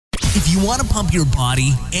If you want to pump your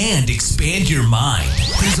body and expand your mind,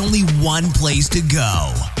 there's only one place to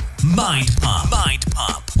go. Mind Pump. Mind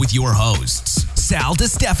Pump with your hosts, Sal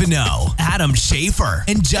DiStefano, Adam Schaefer,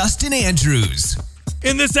 and Justin Andrews.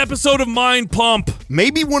 In this episode of Mind Pump.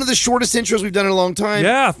 Maybe one of the shortest intros we've done in a long time.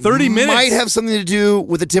 Yeah, 30 minutes. Might have something to do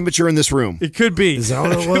with the temperature in this room. It could be. Is that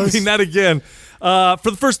what it was? I mean, that again. For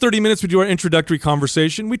the first 30 minutes, we do our introductory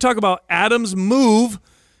conversation. We talk about Adam's move.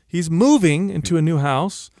 He's moving into a new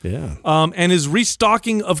house. Yeah. And his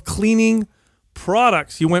restocking of cleaning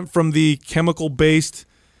products. He went from the chemical-based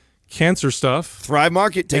cancer stuff. Thrive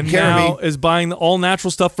Market, take care of me. And now is buying the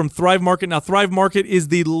all-natural stuff from Thrive Market. Now, Thrive Market is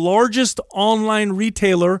the largest online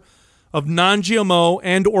retailer of non-GMO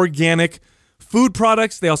and organic food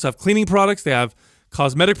products. They also have cleaning products. They have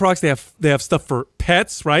cosmetic products. They have stuff for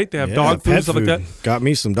pets, right? They have dog food, stuff like that. Got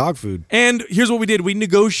me some dog food. And here's what we did. We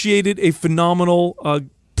negotiated a phenomenal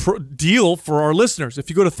deal for our listeners. If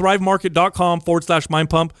you go to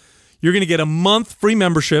thrivemarket.com/mindpump, you're going to get a month free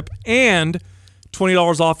membership and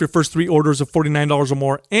 $20 off your first 3 orders of $49 or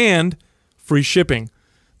more and free shipping.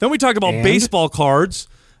 Then we talk about baseball cards.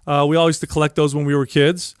 We all used to collect those when we were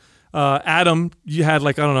kids. Adam, you had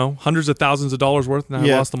hundreds of thousands of dollars worth, and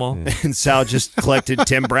I lost them all. Yeah. And Sal just collected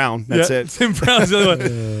Tim Brown. That's it. Tim Brown's the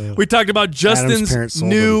other one. We talked about Justin's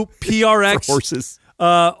new PRx horses.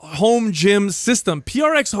 home gym system.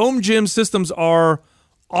 PRx home gym systems are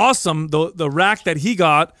awesome. The rack that he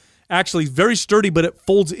got actually very sturdy, but it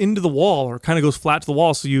folds into the wall or kind of goes flat to the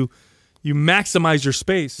wall, so you maximize your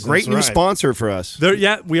space. Great new sponsor for us.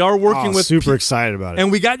 We are working with. Super excited about it.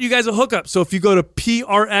 And we got you guys a hookup. So if you go to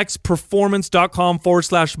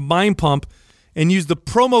prxperformance.com/mindpump and use the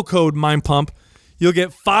promo code mindpump, you'll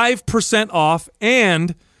get 5% off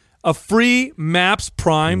and a free MAPS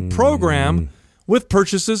Prime program with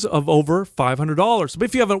purchases of over $500. But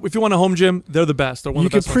if you want a home gym, they're the best. They're one you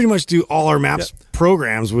of the best can pretty much do all our MAPS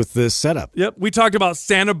programs with this setup. Yep. We talked about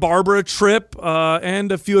Santa Barbara trip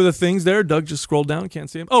and a few other things there. Doug just scrolled down. Can't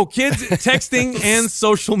see him. Oh, kids, texting and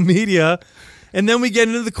social media. And then we get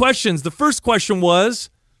into the questions. The first question was,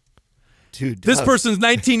 this person's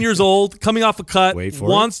 19 years old, coming off a cut,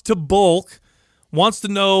 wants to bulk, wants to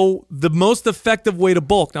know the most effective way to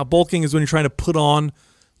bulk. Now, bulking is when you're trying to put on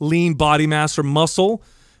lean body mass or muscle.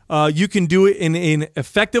 You can do it in an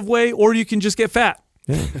effective way, or you can just get fat.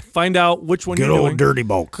 Yeah. Find out which one you're doing. Good old dirty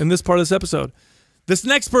bulk. In this part of this episode. This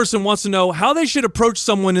next person wants to know how they should approach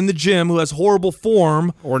someone in the gym who has horrible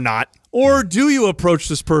form. Or not. Or do you approach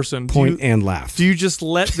this person? Point and laugh. Do you just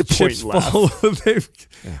let the chips fall?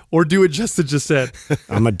 Or do what Justin just said?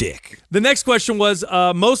 I'm a dick. The next question was,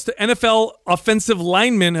 most NFL offensive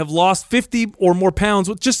linemen have lost 50 or more pounds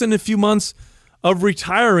just in a few months of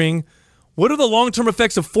retiring. What are the long-term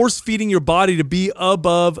effects of force-feeding your body to be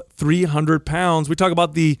above 300 pounds? We talk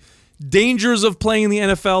about the dangers of playing in the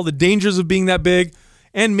NFL, the dangers of being that big,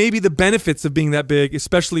 and maybe the benefits of being that big,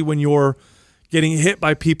 especially when you're getting hit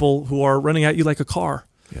by people who are running at you like a car.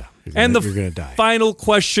 Yeah, you're gonna die. Final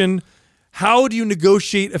question, how do you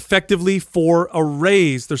negotiate effectively for a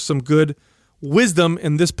raise? There's some good wisdom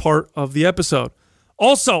in this part of the episode.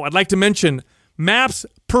 Also, I'd like to mention MAPS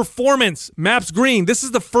Performance, MAPS Green. This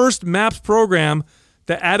is the first MAPS program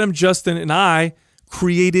that Adam, Justin, and I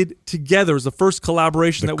created together. It's the first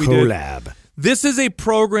collaboration that we did. This is a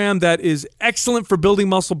program that is excellent for building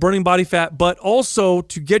muscle, burning body fat, but also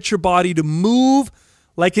to get your body to move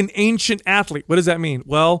like an ancient athlete. What does that mean?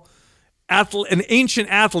 Well, an ancient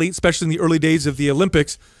athlete, especially in the early days of the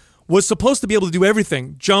Olympics, was supposed to be able to do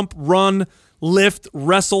everything. Jump, run, lift,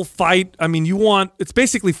 wrestle, fight. I mean, it's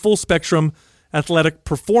basically full spectrum athletic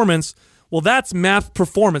performance. Well, that's MAPS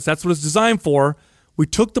Performance. That's what it's designed for. We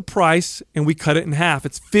took the price and we cut it in half.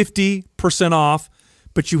 It's 50% off,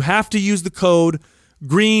 but you have to use the code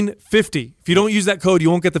GREEN50. If you don't use that code, you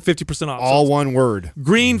won't get the 50% off. All one word.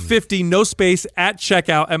 GREEN50, no space, at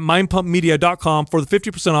checkout at mindpumpmedia.com for the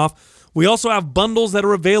 50% off. We also have bundles that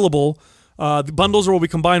are available. The bundles are where we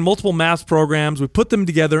combine multiple MAPS programs. We put them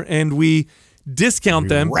together and we discount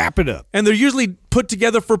them. Wrap it up. And they're usually put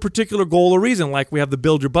together for a particular goal or reason. Like we have the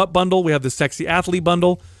Build Your Butt bundle, we have the Sexy Athlete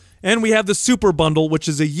bundle, and we have the Super Bundle, which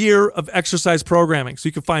is a year of exercise programming. So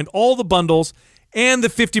you can find all the bundles and the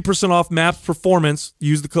 50% off MAPS Performance.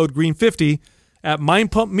 Use the code GREEN50 at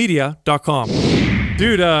mindpumpmedia.com.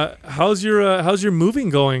 Dude, how's your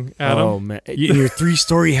moving going, Adam? Oh man, in your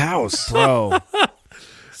 3-story house, bro.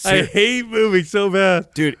 I hate moving so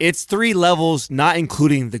bad. Dude, it's 3 levels, not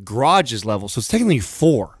including the garage's level. So it's technically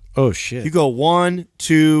 4. Oh, shit. You go 1,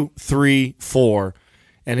 2, 3, 4.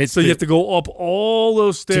 And it's you have to go up all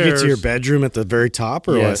those stairs. To get to your bedroom at the very top?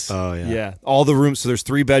 Or yes. what? Oh, yeah. Yeah. All the rooms. So there's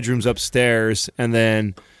 3 bedrooms upstairs. And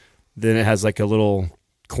then then it has like a little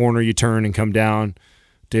corner you turn and come down.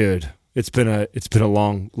 Dude, it's been a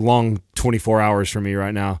long 24 hours for me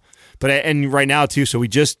right now. But and right now too, so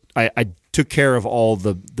I took care of all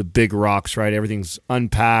the big rocks, right? Everything's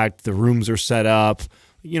unpacked, the rooms are set up.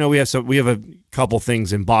 We have a couple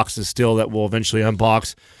things in boxes still that we'll eventually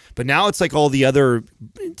unbox. But now it's like all the other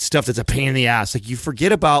stuff that's a pain in the ass. Like you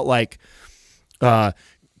forget about like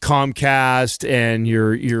Comcast and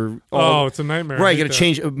your it's a nightmare. Right, you got to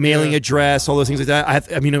change a mailing address, all those things like that.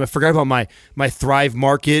 I forgot about my Thrive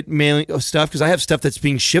Market mailing stuff because I have stuff that's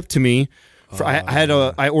being shipped to me.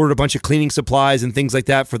 I ordered a bunch of cleaning supplies and things like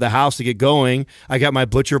that for the house to get going. I got my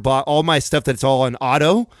butcher bot, all my stuff that's all on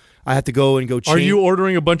auto. I have to go change. Are you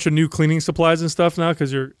ordering a bunch of new cleaning supplies and stuff now?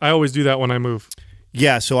 Because I always do that when I move.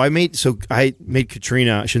 Yeah, so I made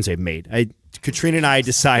Katrina. I shouldn't say made. Katrina and I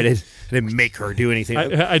decided. I didn't make her do anything.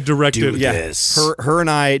 I directed. This. Her and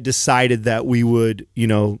I decided that we would,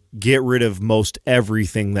 get rid of most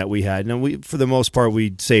everything that we had. And we, for the most part,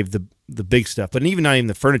 we saved the big stuff, but even not even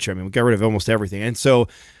the furniture. I mean, we got rid of almost everything. And so,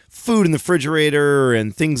 food in the refrigerator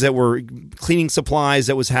and things that were cleaning supplies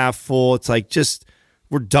that was half full. It's like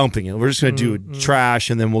we're dumping it. We're just going to do trash,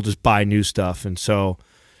 and then we'll just buy new stuff. And so.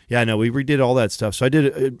 Yeah, no, we redid all that stuff. So I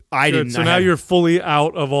did. I didn't. So now you're fully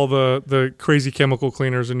out of all the crazy chemical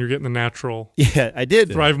cleaners, and you're getting the natural. Yeah, I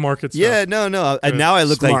did. Thrive Market stuff. Yeah, no. And now I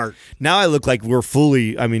look like we're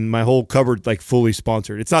fully. I mean, my whole cupboard like fully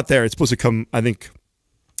sponsored. It's not there. It's supposed to come. I think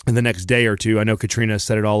in the next day or two. I know Katrina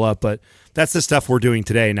set it all up, but that's the stuff we're doing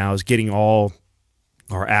today. Now is getting all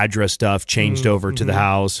our address stuff changed over to the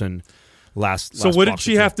house and last. So what did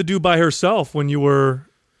she have to do by herself when you were?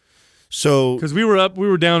 So, because we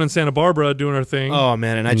were down in Santa Barbara doing our thing. Oh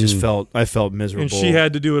man, and I just felt miserable. And she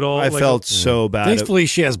had to do it all. I felt so bad. Thankfully,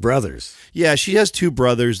 she has brothers. Yeah, she has two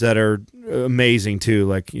brothers that are amazing too.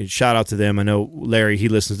 Like shout out to them. I know Larry, he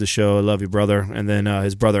listens to the show. I love you, brother. And then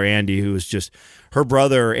his brother Andy, who is just her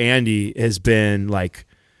brother Andy has been like.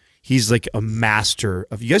 He's like a master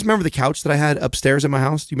of. You guys remember the couch that I had upstairs in my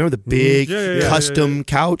house? Do you remember the big custom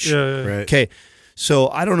couch? Yeah. Right. Okay. So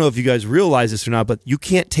I don't know if you guys realize this or not, but you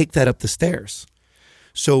can't take that up the stairs.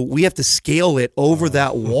 So we have to scale it over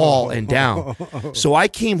that wall and down. So I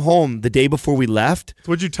came home the day before we left.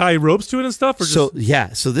 Would you tie ropes to it and stuff? Or So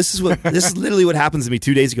this is literally what happens to me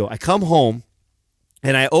 2 days ago. I come home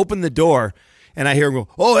and I open the door and I hear him go,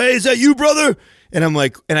 "Oh, hey, is that you, brother?" And I'm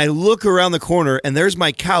like, and I look around the corner and there's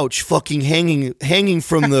my couch fucking hanging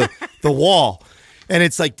from the wall. And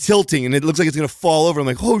it's like tilting, and it looks like it's going to fall over. I'm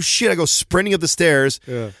like, oh, shit. I go sprinting up the stairs.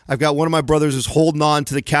 Yeah. I've got one of my brothers who's holding on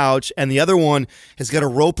to the couch, and the other one has got a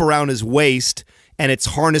rope around his waist, and it's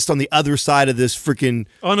harnessed on the other side of this freaking...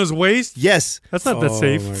 On his waist? Yes. That's not that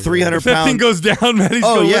safe. 300 if that thing goes down, man, he's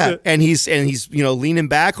going with it. And he's leaning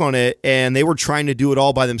back on it, and they were trying to do it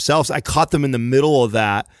all by themselves. I caught them in the middle of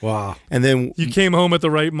that. Wow. And then... You came home at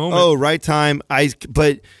the right moment. Oh, right time.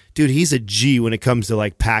 But... Dude, he's a G when it comes to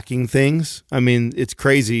like packing things. I mean, it's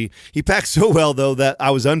crazy. He packs so well though that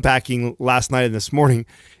I was unpacking last night and this morning,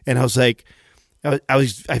 and I was like, I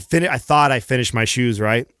thought I finished my shoes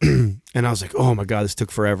right, and I was like, oh my god, this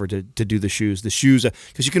took forever to do the shoes. The shoes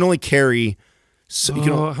because you can only carry.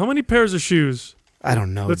 How many pairs of shoes? I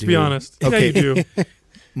don't know. Let's dude. be honest. Okay, yeah, you do.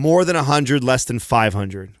 More than 100, less than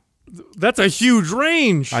 500. That's a huge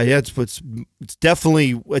range. Yeah, it's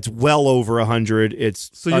definitely well over 100.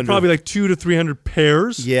 So you're probably like 200 to 300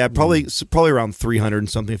 pairs. Yeah, probably around 300 and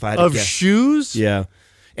something if I had to guess. Shoes. Yeah,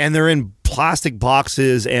 and they're in plastic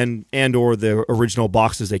boxes and or the original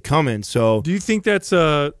boxes they come in. So do you think that's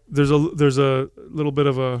there's a little bit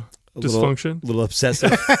of a dysfunction, a little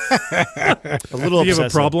obsessive, a little? Do you have a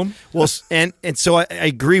problem? Well, and so I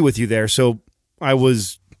agree with you there. So I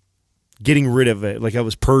was getting rid of it, like I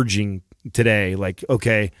was purging today. Like,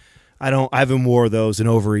 okay, I haven't wore those in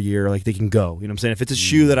over a year. Like they can go. You know what I'm saying? If it's a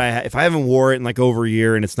shoe that if I haven't wore it in like over a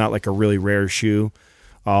year and it's not like a really rare shoe,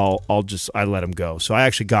 I let them go. So I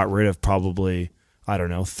actually got rid of probably, I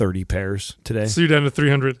don't know, 30 pairs today. So you're down to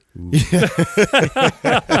 300. Yeah.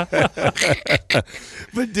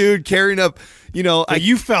 But dude, carrying up,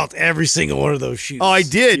 you felt every single one of those shoes. Oh, I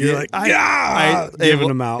did. You're like, giving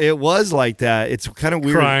them out. It was like that. It's kind of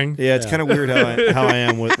weird. Crying. Yeah, it's kind of weird how I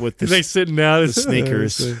am with this. They sitting down. The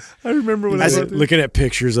sneakers. I remember when I was looking at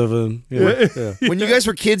pictures of them. Yeah. When you guys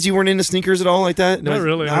were kids, you weren't into sneakers at all like that? Not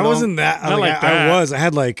really. I wasn't that. Not like that. I was. I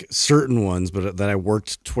had like certain ones, but that I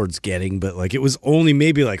worked towards getting. But like it was only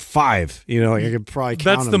maybe like 5. Like I could probably count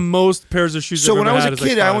That's the them. most pairs of shoes. So when I was a like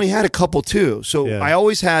kid, I only had a couple too. So I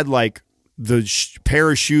always had like the pair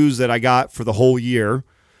of shoes that I got for the whole year,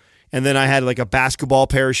 And then I had like a basketball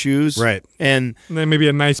pair of shoes. Right. And then maybe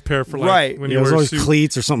a nice pair for like Right. when Yeah, you it was wear a always suit.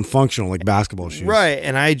 cleats or something functional like basketball shoes. Right.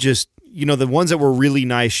 And I just, the ones that were really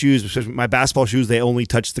nice shoes, especially my basketball shoes, they only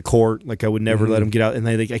touched the court. Like I would never let them get out. And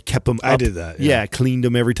I kept them up. I did that. Yeah. Cleaned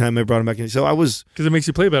them every time I brought them back in. So I was. Because it makes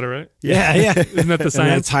you play better, right? Yeah. Isn't that the And then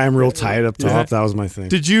science? tie them real tight up top. Yeah. That was my thing.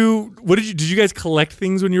 Did you guys collect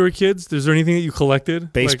things when you were kids? Is there anything that you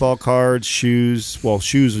collected? Baseball cards, shoes. Well,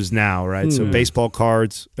 shoes was now, right? So baseball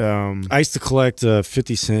cards. I used to collect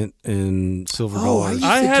 50 cent and silver dollars.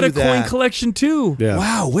 I had do a coin that. collection too. Yeah.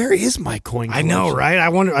 Wow, where is my coin I collection? know, right?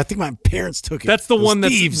 I think my parents took it. That's the Those one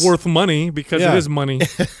that's thieves. worth money because Yeah. it is money.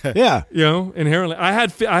 Yeah. Inherently. I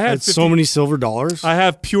had Had 50, so many silver dollars. I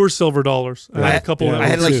have pure silver dollars. I had a couple. yeah. that I were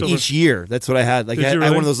had like silver. each year. That's what I had. Like Did I had you one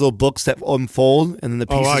really? of those little books that unfold, and then the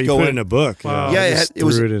Oh pieces wow, you go put it in. in a book. Wow. Yeah, I it, just had, it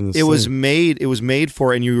was. threw it in the It was sink. made. It was made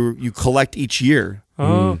for, and you collect each year.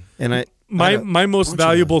 Oh. And I My had a my most bunch of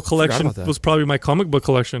valuable them. I forgot collection about that. was probably my comic book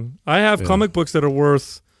collection. I have comic books that are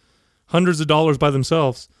worth hundreds of dollars by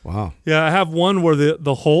themselves. Wow. Yeah, I have one where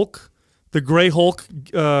the Hulk, the Gray Hulk,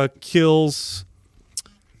 kills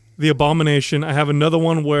the Abomination. I have another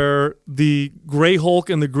one where the Gray Hulk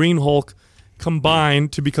and the Green Hulk combine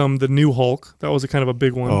to become the new Hulk. That was a kind of a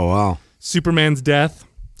big one. Oh wow. Superman's death.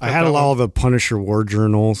 I had a that lot one. of the Punisher war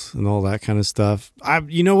journals and all that kind of stuff.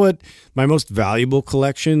 You know what? My most valuable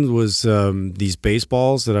collection was these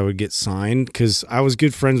baseballs that I would get signed because I was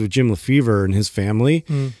good friends with Jim Lefevre and his family,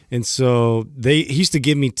 and so he used to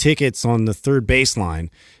give me tickets on the third baseline,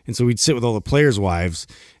 and so we'd sit with all the players' wives.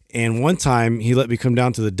 And one time he let me come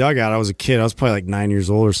down to the dugout. I was a kid. I was probably like 9 years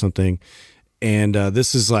old or something. And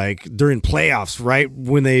this is like during playoffs, right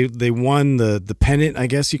when they won the pennant, I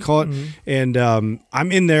guess you call it. And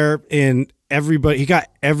I'm in there, and he got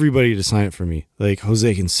everybody to sign it for me. Like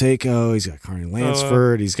Jose Canseco, he's got Carney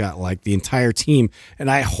Lansford, he's got like the entire team.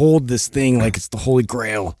 And I hold this thing like it's the Holy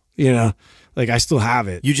Grail, Like I still have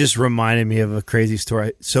it. You just reminded me of a crazy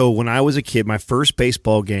story. So when I was a kid, my first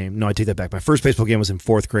baseball game. No, I take that back. My first baseball game was in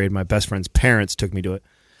 4th grade. My best friend's parents took me to it.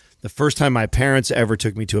 The first time my parents ever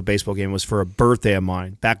took me to a baseball game was for a birthday of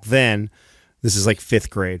mine. Back then, this is like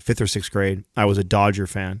 5th or 6th grade. I was a Dodger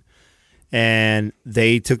fan. And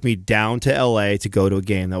they took me down to LA to go to a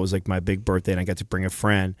game. That was like my big birthday, and I got to bring a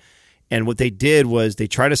friend. And what they did was they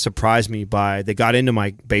tried to surprise me they got into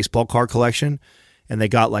my baseball card collection, and they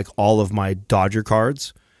got like all of my Dodger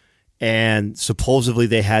cards. And supposedly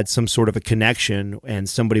they had some sort of a connection, and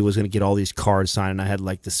somebody was going to get all these cards signed. And I had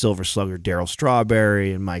like the Silver Slugger, Darryl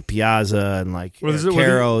Strawberry, and Mike Piazza, and like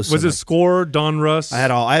Caros. Was it Score, Don Russ?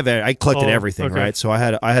 I collected everything, okay. right? So I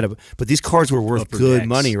had but these cards were worth good decks.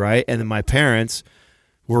 money, right? And then my parents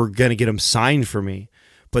were going to get them signed for me,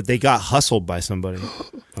 but they got hustled by somebody.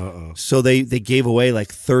 So they gave away like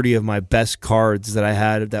 30 of my best cards that I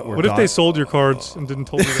had that were. What if they sold your cards and didn't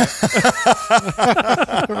told you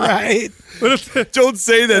that? Right. What if Don't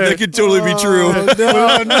say that. That could totally be true.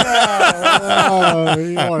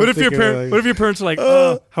 What if your parents are like,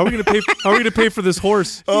 how are we gonna pay for this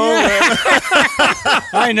horse?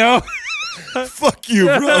 I know. Fuck you,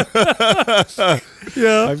 bro.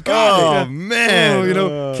 Yeah, I've got it.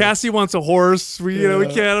 Man. Cassie wants a horse. We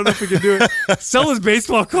can't. I don't know if we can do it. Sell his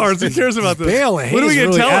baseball cards. Who cares about this? Bale of What are we hay's gonna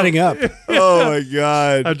really tell adding him? up. Oh my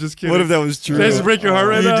god. I'm just kidding. What if that was true? Did I just break your heart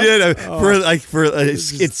right you now? did.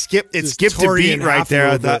 It skipped tore a you beat in right half a there.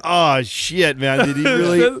 I little thought, oh shit, man, did he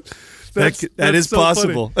really? That That's is so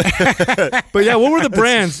possible. But yeah, what were the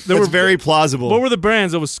brands? That's very plausible. What were the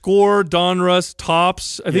brands? It was Score, Donruss,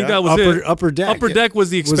 Tops. I think that was it. Upper Deck. Upper Deck was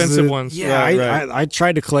the expensive ones. Yeah, Right. I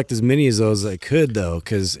tried to collect as many of those as I could though,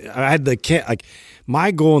 because I had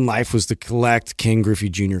my goal in life was to collect Ken Griffey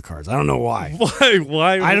Jr. cards. I don't know why.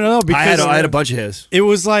 Why? I don't know I because had a bunch of his. it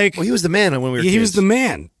was like Well, he was the man when we were he kids. was the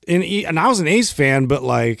man, and I was an A's fan, but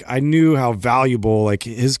like I knew how valuable like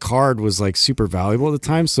his card was like super valuable at the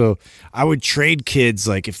time. So I would trade kids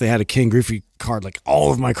like if they had a Ken Griffey card, like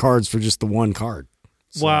all of my cards for just the one card.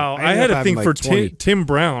 So Wow, I ended had up a thing having, for like, 20. Tim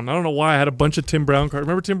Brown. I don't know why I had a bunch of Tim Brown cards.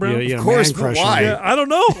 Remember Tim Brown? Yeah, Of course, man but crush on why? me. Yeah, I don't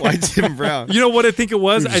know. Why Tim Brown? You know what I think it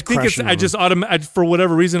was? You're I just think crushing I just for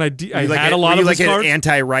whatever reason I had a lot were of you his like cards. an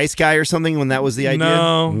anti-Rice guy or something when that was the idea?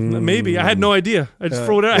 No, maybe I had no idea. I just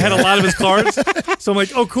for whatever I had a lot of his cards, so I'm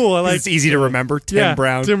like, oh cool, I like It's easy to remember. Tim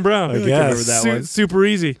Brown. Tim Brown. I guess. remember that one. Super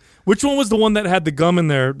easy. Which one was the one that had the gum in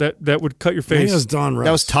there that would cut your I think face? it was Don Russ.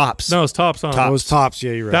 That was Tops. No, it was Tops. Huh? That was Tops.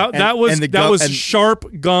 Yeah, you're right. That was and the that gum- was and- sharp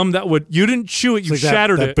gum that would you didn't chew it, you It's like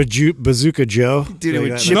shattered that it. Bazooka Joe. Dude, it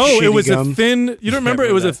would that chip No, it shitty was gum. a thin. You don't remember?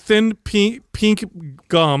 It was a thin pink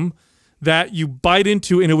gum that you bite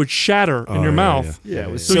into and it would shatter in your mouth. Yeah,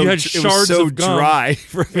 it was so you had shards it was so of gum dry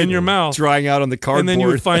in your mouth, drying out on the cardboard. and then you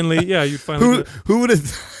would finally, you'd finally.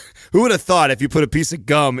 Who would have thought if you put a piece of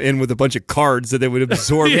gum in with a bunch of cards that they would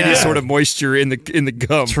absorb any sort of moisture in the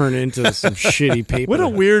gum? Turn into some shitty paper. What a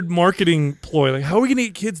weird marketing ploy! Like, how are we gonna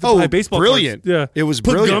get kids to buy baseball brilliant. cards? Yeah, it was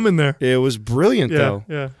put brilliant. gum in there. It was brilliant, though.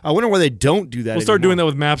 Yeah. I wonder why they don't do that. We'll start doing that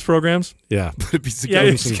with maps programs. Yeah, Put a piece of Yeah,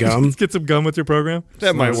 gum. some gum. Let's get some gum with your program.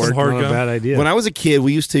 That might Some work. hard Not a gum. bad idea. When I was a kid,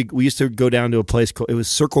 we used to go down to a place called, it was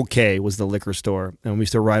Circle K was the liquor store, and we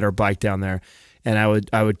used to ride our bike down there. And I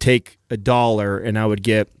would take $1 and I would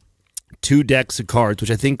get 2 decks of cards,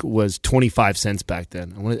 which I think was 25 cents back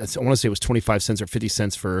then. I want to say it was 25 cents or 50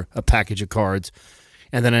 cents for a package of cards,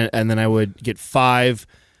 and then I would get 5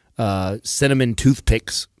 cinnamon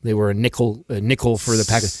toothpicks. They were a nickel for the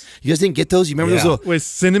package. You guys didn't get those? You remember those little? Wait,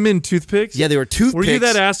 cinnamon toothpicks? Yeah, they were toothpicks. Were you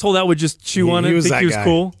that asshole that would just chew on it and think he was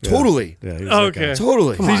cool? Yeah. Totally. Yeah, he was Oh, that guy. okay.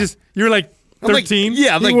 Totally. So you were like I'm like, 13?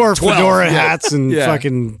 yeah, I'm He like wore 12. fedora Yeah. hats and Yeah.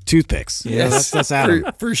 fucking toothpicks. Yeah, that's Adam.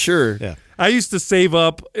 for sure. Yeah. I used to save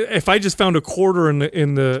up. If I just found a quarter in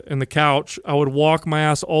the couch, I would walk my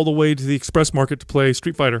ass all the way to the Express Market to play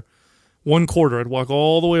Street Fighter. 1 quarter. I'd walk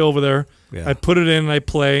all the way over there. Yeah. I'd put it in and I'd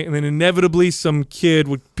play, and then inevitably some kid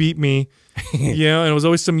would beat me. And it was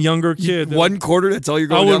always some younger kid. 1 quarter. That's all you're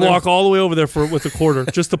I going. would down there? walk all the way over there with a quarter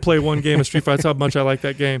just to play one game of Street Fighter. That's how much I like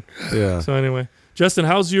that game. Yeah. So anyway, Justin,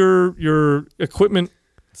 how's your equipment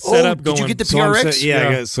setup going? Did you get the So I'm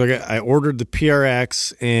PRx? sa- yeah, I ordered the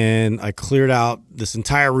PRX and I cleared out this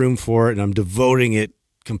entire room for it, and I'm devoting it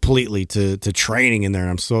completely to training in there.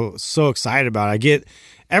 And I'm so excited about it. I get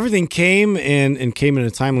everything came and came in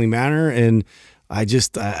a timely manner, and I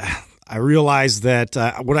just I realized that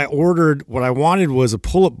what I wanted was a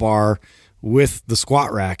pull-up bar with the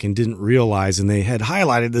squat rack, and didn't realize, and they had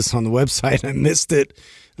highlighted this on the website, I missed it,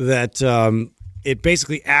 that it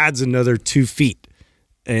basically adds another 2 feet,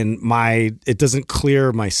 and it doesn't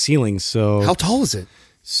clear my ceiling. So How tall is it?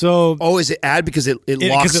 So is it add because it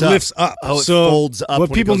locks because it up? lifts up. Oh, it so folds up. What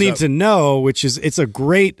when it people goes need up. to know, which is it's a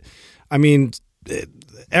great, I mean,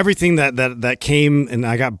 everything that came, and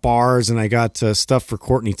I got bars and I got stuff for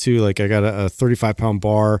Courtney too. Like I got a 35-pound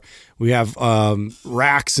bar. We have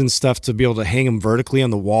racks and stuff to be able to hang them vertically on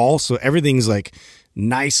the wall. So everything's like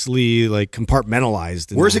nicely like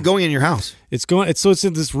compartmentalized. Where's it going in your house? It's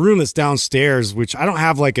in this room that's downstairs, which I don't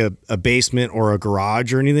have like a basement or a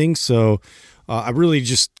garage or anything. So I really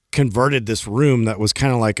just converted this room that was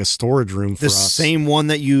kind of like a storage room for The us. same one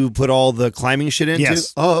that you put all the climbing shit into?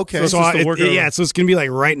 Yes. Oh, okay. So it's just the workout. So it's gonna be like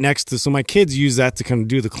right next to. So my kids use that to kind of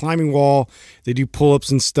do the climbing wall. They do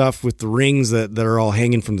pull-ups and stuff with the rings that are all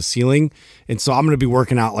hanging from the ceiling, and so I'm gonna be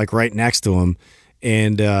working out like right next to them,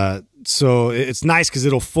 and so it's nice because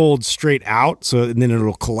it'll fold straight out, so and then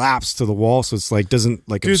it'll collapse to the wall, so it's like doesn't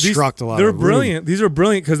like obstruct a lot. They're of room. brilliant. These are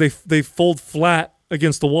brilliant because they fold flat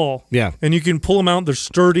against the wall. Yeah. And you can pull them out. They're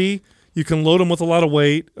sturdy. You can load them with a lot of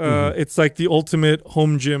weight. It's like the ultimate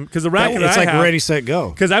home gym. Because the rack that It's I like have, ready, set,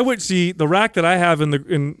 go. because I would see the rack that I have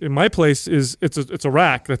in my place is it's a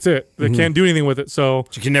rack. That's it. They can't do anything with it. So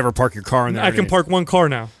You can never park your car in there. I can park one car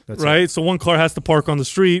now, right? So one car has to park on the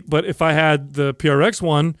street. But if I had the PRX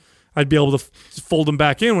one, I'd be able to fold them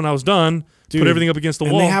back in when I was done. Put everything up against the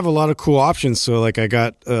wall. And they have a lot of cool options. So like I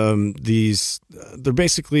got these, they're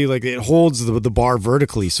basically like it holds the bar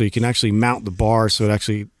vertically, so you can actually mount the bar. So it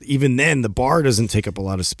actually, even then, the bar doesn't take up a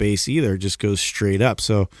lot of space either. It just goes straight up.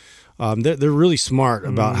 So they're really smart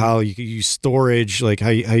about how you use storage, like how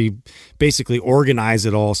you basically organize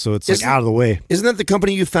it all, so it's like out of the way. Isn't that the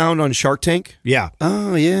company you found on Shark Tank? Yeah.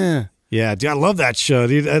 Oh, yeah. Yeah, dude, I love that show,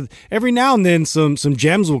 dude. Every now and then some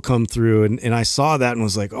gems will come through, and I saw that and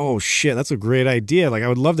was like, oh, shit, that's a great idea. Like, I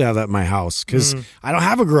would love to have that in my house because I don't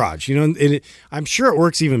have a garage, you know, and I'm sure it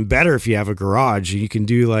works even better if you have a garage. You can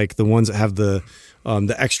do, like, the ones that have the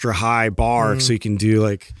extra high bar, so you can do,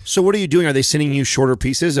 like... So what are you doing? Are they sending you shorter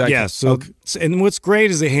pieces? Yeah, and what's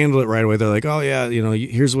great is they handle it right away. They're like, oh, yeah, you know,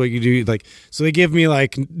 here's what you do. Like, so they give me,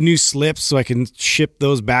 like, new slips so I can ship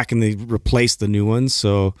those back and they replace the new ones,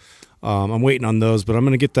 so... I'm waiting on those, but I'm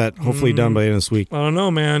going to get that hopefully done by the end of this week. I don't know,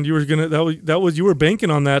 man. You were gonna you were banking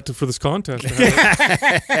on that for this contest.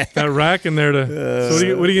 That rack in there to.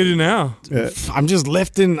 So what are you gonna do now? I'm just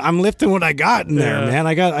lifting. I'm lifting what I got in there, man.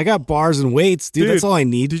 I got bars and weights, dude. That's all I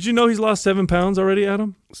need. Did you know he's lost 7 pounds already,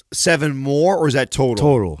 Adam? 7 more, or is that total?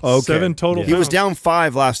 Total. Okay. 7 total. He was pounds. down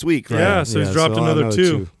 5 last week, right? Yeah, so he's dropped so another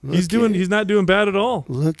 2. He's not doing bad at all.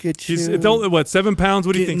 Look at you. It's only what, 7 pounds?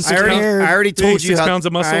 What do you think? I already told you 6 how, pounds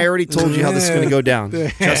of muscle. I already told you how this is going to go down.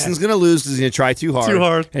 Justin's going to lose because he's going to try too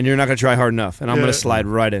hard. And you're not going to try hard enough. And I'm going to slide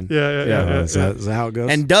right in. Yeah. Is that how it goes?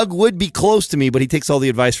 And Doug would be close to me, but he takes all the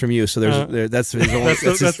advice from you. So that's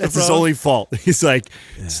his only fault. He's like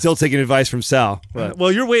still taking advice from Sal. But.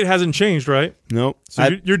 Well, your weight hasn't changed, right? Nope. So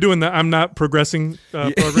you're doing the I'm not progressing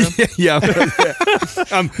program? Yeah.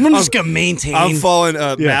 I'm just going to maintain. I'm following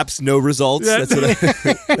MAPS, no results. That's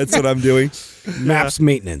what I'm doing. MAPS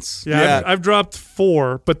maintenance. Yeah. I've dropped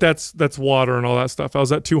 4, but that's water and all that stuff. I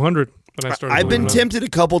was at 200 when I started. I've been tempted a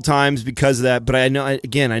couple times because of that, but I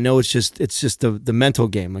know it's just the mental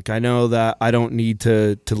game. Like I know that I don't need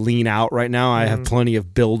to lean out right now. I have plenty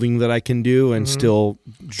of building that I can do and still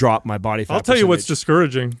drop my body fat. I'll tell you what's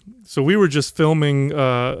discouraging. So we were just filming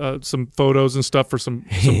some photos and stuff for some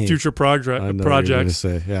future projects.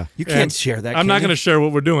 You can't share that. I'm not going to share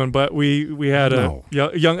what we're doing, but we had a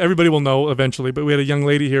young. Everybody will know eventually, but we had a young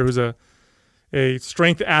lady here who's a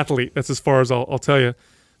strength athlete. That's as far as I'll tell you.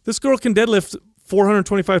 This girl can deadlift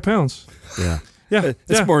 425 pounds. Yeah,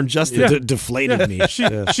 that's more than Justin. Deflated me.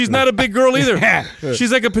 She's not a big girl either.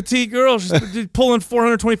 She's like a petite girl. She's pulling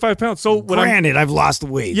 425 pounds. So granted, I've lost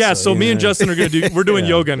weight. Yeah, so me and Justin are we're doing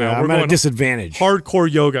yoga now. We're at a disadvantage.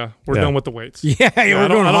 Hardcore yoga. We're done with the weights. We're doing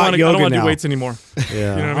hot yoga now. I don't want to do weights anymore. Yeah, you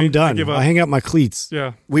know what I I'm mean? done. I hang up my cleats.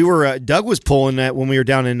 Yeah, we were. Doug was pulling that when we were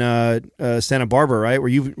down in Santa Barbara, right? Were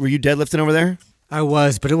you deadlifting over there? I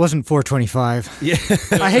was, but it wasn't 425. Yeah,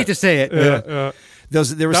 I hate to say it. That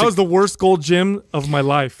was the worst gold gym of my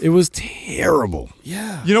life. It was terrible.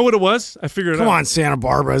 Yeah. You know what it was? I figured it out. Come on, Santa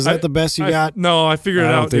Barbara. Is that the best you got? No, I figured it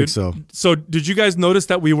out, I don't think so. So did you guys notice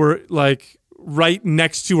that we were like right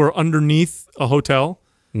next to or underneath a hotel?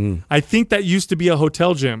 I think that used to be a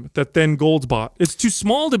hotel gym that then Gold's bought. It's too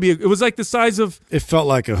small to be. It was like the size of. It felt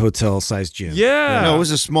like a hotel-sized gym. Yeah. No, it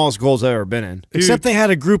was the smallest Gold's I've ever been in. Except they had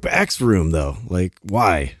a Group X room, though. Like,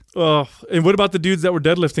 why? And what about the dudes that were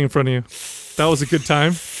deadlifting in front of you? That was a good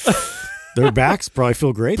time. Their backs probably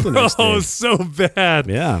feel great the next day. Oh, so bad.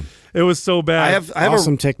 Yeah. It was so bad. I have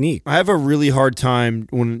awesome technique. I have a really hard time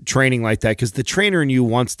when training like that because the trainer in you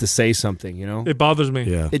wants to say something, you know? It bothers me.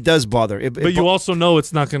 Yeah. It does bother. But you also know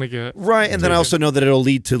it's not going to get... Right, and then I also know that it'll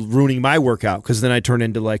lead to ruining my workout because then I turn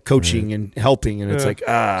into like coaching and helping, and it's like,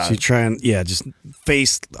 So you try and, just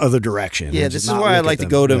face other direction. Yeah, this is why I like to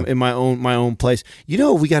go to in my own place. You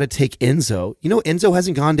know, we got to take Enzo. You know, Enzo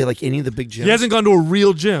hasn't gone to like any of the big gyms. He hasn't gone to a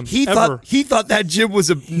real gym. He thought that gym was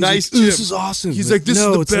a nice gym. This is awesome. He's like, this is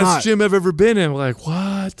the best gym I've ever been in. We're like,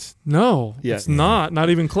 what? No, it's not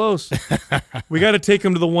even close. We got to take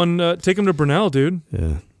him to the one. Take him to Brunel, dude.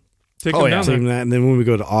 Yeah, take him down there. That, and then when we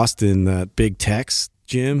go to Austin, that Big Tex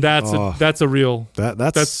gym. That's a real.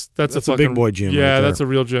 That's a big boy gym. Yeah, right that's a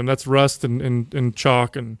real gym. That's rust and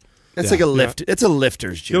chalk and. It's like a lift. It's a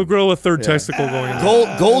lifter's gym. He'll grow a third testicle going.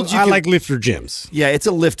 Gold. I like lifter gyms. Yeah, it's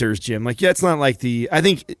a lifter's gym. Like, it's not like I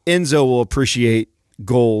think Enzo will appreciate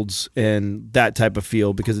Gold's and that type of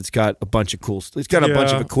feel because it's got a bunch of cool. It's got a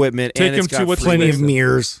bunch of equipment. Take and him it's got to plenty of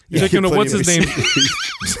mirrors. Take him to what's his name?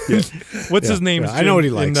 What's his name? I know what he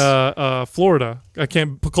likes. In Florida,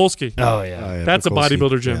 Pekulski. Oh yeah, that's Pekulski. a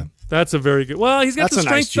bodybuilder gym. Yeah. That's a very good. Well, he's got the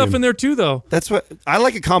strength stuff in there too, though. That's what I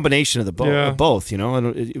like. A combination of the both. You know,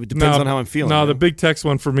 it depends on how I'm feeling. No, the Big Tex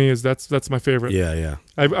one for me is that's my favorite. Yeah.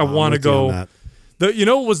 I want to go. You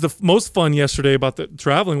know what was the most fun yesterday about the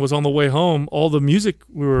traveling was on the way home. All the music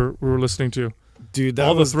we were listening to, dude. That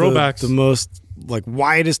all was the throwbacks. The most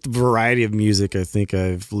widest variety of music I think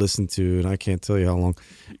I've listened to, and I can't tell you how long.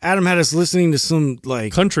 Adam had us listening to some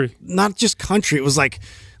country, not just country. It was like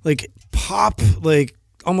pop,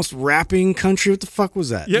 almost rapping country. What the fuck was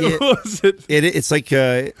that? Yeah, what was it? It's like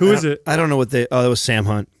who is it? I don't know what they. Oh, it was Sam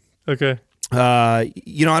Hunt. Okay. I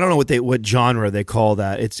don't know what genre they call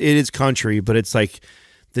that. It is country, but it's like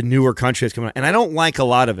the newer country that's coming out. And I don't like a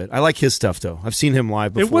lot of it. I like his stuff though. I've seen him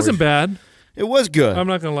live before. It wasn't bad. It was good. I'm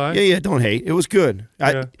not gonna lie. Yeah, don't hate. It was good.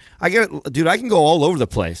 Yeah. I can go all over the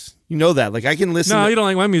place. You know that. Like I can listen. No, you don't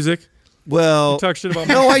like my music. Well, you talk shit about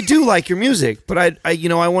no, I do like your music, but I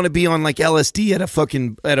want to be on like LSD at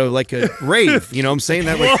a rave. You know what I'm saying?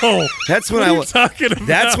 That Whoa, that's when talking about?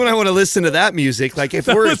 That's when I want to listen to that music. Like if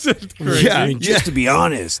just to be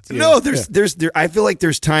honest. No, there's I feel like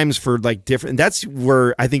there's times for like different. That's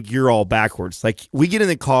where I think you're all backwards. Like we get in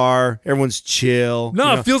the car, everyone's chill.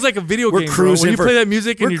 No, it feels like a video game. We're cruising. When you play that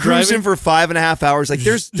music and you're cruising driving for 5.5 hours. Like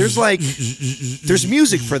there's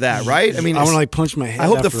music for that, right? I mean, I want to punch my head. I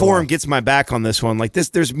hope the forum gets my back on this one. Like this,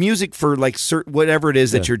 there's music for like whatever it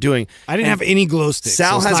is that you're doing. I didn't have any glow sticks.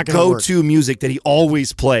 Sal so it's has not gonna work. go-to music that he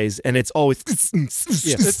always plays, and it's always.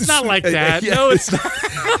 It's not like that. No, it's not.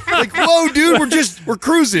 Like, whoa, dude, we're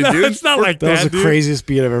cruising, No, dude. it's not like That that. was the dude. craziest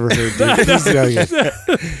beat I've ever heard. Dude. Please tell you.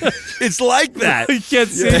 It's like that. You can't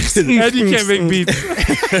sing and you can't make beats.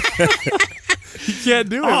 You can't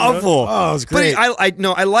do it. bro. Awful. Oh, it was great. But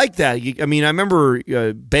I like that. I mean, I remember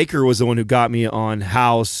Baker was the one who got me on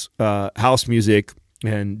house music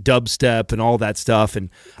and dubstep and all that stuff. And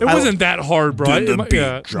It wasn't that hard, bro.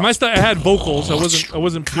 My stuff. I had vocals. I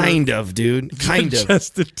wasn't pure. kind of, dude. Kind of.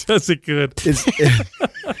 It does it good.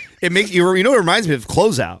 It makes you know. It reminds me of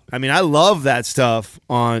Closeout. I mean, I love that stuff.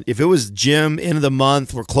 If it was gym end of the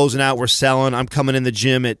month, we're closing out, we're selling. I'm coming in the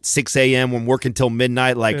gym at 6 a.m. I'm working till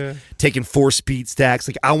midnight, like taking 4 speed stacks.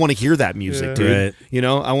 Like I want to hear that music, dude. Right. You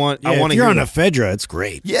know, I want. Yeah, I want if to you're hear on that. ephedra, it's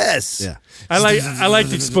great. Yes. Yeah. I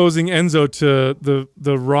liked exposing Enzo to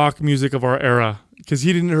the rock music of our era because he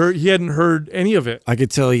hadn't heard any of it. I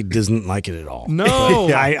could tell he doesn't like it at all. No.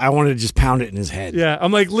 I wanted to just pound it in his head. Yeah,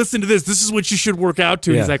 I'm like, listen to this. This is what you should work out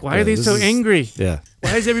to. Yeah. He's like, why Yeah, are they this so is- angry? Yeah.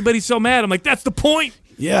 Why is everybody so mad? I'm like, that's the point.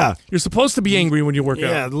 Yeah. You're supposed to be angry when you work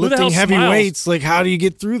Yeah. out. Who the hell Lifting heavy smiles? weights, like how do you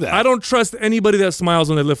get through that? I don't trust anybody that smiles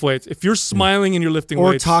when they lift weights. If you're smiling and you're lifting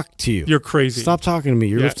or weights, talk to you. you're crazy. Stop talking to me.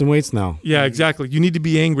 You're Yeah. lifting weights now. Yeah, exactly. You need to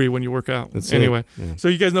be angry when you work out. That's it. anyway, Yeah. so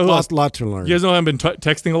you guys know who else? Lot to learn. You guys know I've been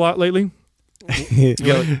texting a lot lately.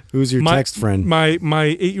 Who's your text friend? My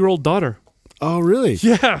 8-year-old daughter. Oh, really?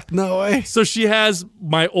 Yeah. No way. So she has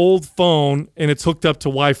my old phone and it's hooked up to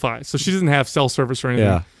Wi-Fi. So she doesn't have cell service or anything.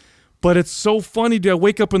 Yeah. But it's so funny, dude. I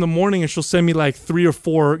wake up in the morning and she'll send me like 3 or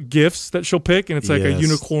 4 GIFs that she'll pick, and it's like a Yes.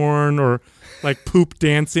 unicorn or like poop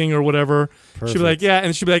dancing or whatever. She'll be like, yeah,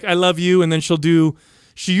 and she'll be like, I love you, and then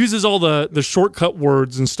she uses all the shortcut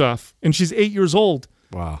words and stuff, and she's 8 years old.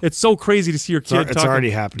 Wow. It's so crazy to see your kid It's talking. already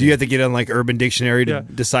happening. Do you have to get on like Urban Dictionary to Yeah.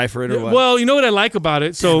 decipher it or what? Well, you know what I like about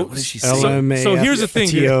it? So, what does she so, say? so here's the thing.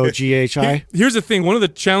 LMAFTOGHI. Here's the thing. One of the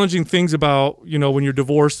challenging things about, when you're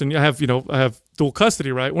divorced and I have dual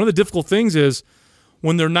custody, right? One of the difficult things is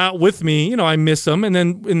when they're not with me, I miss them. And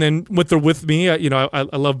then when they're with me, I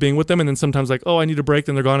love being with them. And then sometimes like, oh, I need a break.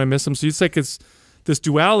 Then they're gone. I miss them. So it's like it's this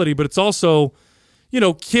duality, but it's also,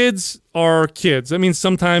 kids are kids. I mean,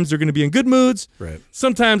 sometimes they're going to be in good moods. Right.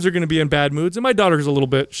 Sometimes they're going to be in bad moods. And my daughter's a little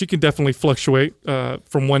bit, she can definitely fluctuate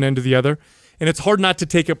from one end to the other. And it's hard not to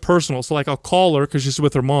take it personal. So like I'll call her because she's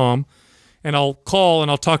with her mom, and I'll call and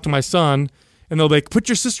I'll talk to my son, and they'll be like, put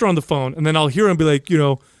your sister on the phone. And then I'll hear him be like,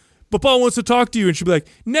 Papa wants to talk to you. And she'll be like,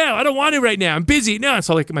 no, I don't want to right now. I'm busy. No. And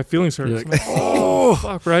so like my feelings hurt. Like, I'm like, oh,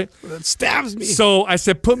 fuck, right? That stabs me. So I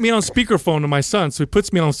said, put me on speakerphone to my son. So he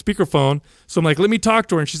puts me on speakerphone. So I'm like, let me talk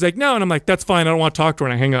to her. And she's like, no. And I'm like, that's fine. I don't want to talk to her.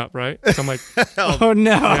 And I hang up, right? So I'm like, Oh,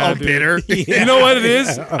 no. yeah, Oh, dude. bitter. You know what it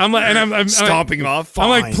is? I'm like, and I'm Stomping off. I'm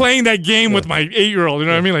like playing that game with my 8-year-old. You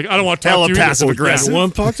know what I mean? Like, I don't want to talk Hella to you. passive Yeah. aggressive. You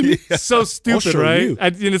want to talk to me? So stupid, show right? you.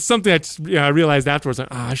 And it's something I realized afterwards. Like,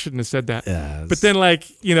 I shouldn't have said that. Yeah, But then, like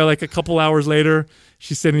a couple hours later,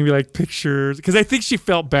 she's sending me like pictures because I think she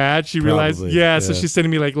felt bad. She realized, Probably, yeah. So yeah. she's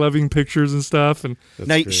sending me like loving pictures and stuff and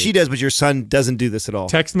Now she does, but your son doesn't do this at all.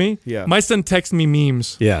 text me. Yeah. My son texts me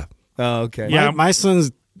memes. Yeah. Oh, okay. Yeah. My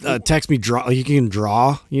son's text me draw. Like you can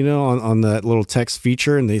draw, on that little text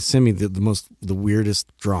feature, and they send me the weirdest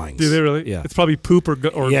drawings. Do they really? Yeah. It's probably poop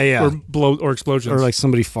or Yeah. or blow or explosions. Or like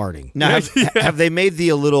somebody farting. Now, have they made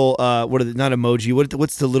the little what are they, not emoji?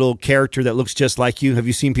 What's the little character that looks just like you? Have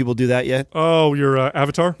you seen people do that yet? oh, your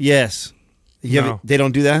avatar? Yes. No. They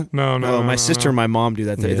don't do that? No, Oh, no, my no, sister no. and my mom do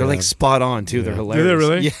that. They're Yeah. like spot on too. They're Yeah. hilarious. Do they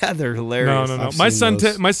really? Yeah, they're hilarious. No. I've My seen son,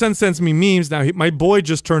 those. my son sends me memes now. My boy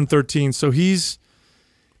just turned 13, so he's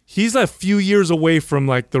a few years away from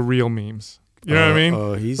like the real memes. You know what I mean?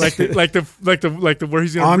 Oh, he's like the where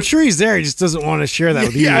he's gonna. I'm sure he's there. He just doesn't want to share that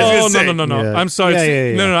with you. Yeah, I was Oh gonna no say. no! Yeah. I'm sorry.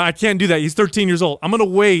 Yeah. No, I can't do that. He's 13 years old. I'm gonna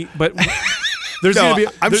wait, but there's No, gonna be.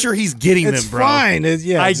 I'm sure he's getting It's them, bro. fine.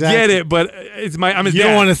 Yeah, I exactly. get it, but I'm his You dad.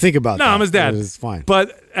 don't want to think about No, that. I'm his dad. It's fine.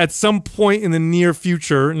 But at some point in the near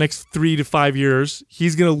future, next 3 to 5 years,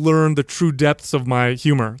 he's gonna learn the true depths of my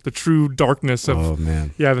humor, the true darkness of Oh,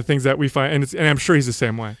 man. the things that we find, and I'm sure he's the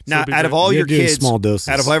same way. So Now, it'll be out of great. all You your gotta do it in kids, small doses.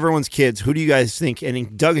 out of everyone's kids, who do you guys think,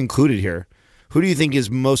 and Doug included here, who do you think is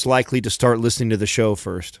most likely to start listening to the show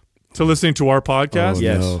first? to listening to our podcast,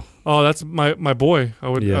 Yes. No. Oh, that's my boy.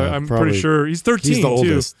 Yeah, I'm probably. pretty sure he's 13 He's the too.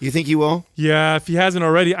 oldest. You think he will? Yeah, if he hasn't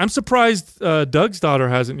already. I'm surprised Doug's daughter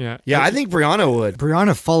hasn't yet. Yeah, I think Brianna would.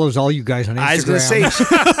 Brianna follows all you guys on Instagram. I was gonna say,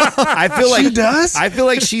 I feel like She does? I feel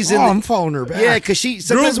like she's in. Oh, the, I'm following her back. Yeah, because she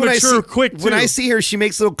sometimes when mature quick, when too. I see her, she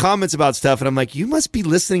makes little comments about stuff, and I'm like, you must be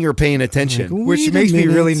listening or paying attention. which Wait a makes me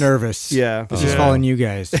minute. really nervous. Yeah. that she's Yeah. following you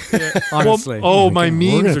guys. Honestly. Well, my God,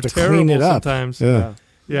 we're gonna memes have are to clean terrible it up. sometimes. Yeah.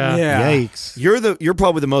 Yeah. Yeah. Yikes. You're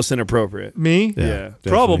probably the most inappropriate. Me? Yeah,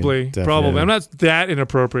 Probably. definitely. Probably. I'm not that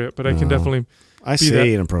inappropriate, but I can definitely. I be say that.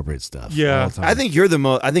 inappropriate stuff. Yeah. all the time. I think you're the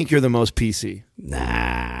most. I think you're the most PC.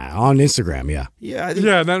 Nah, on Instagram, yeah, Yeah, I think.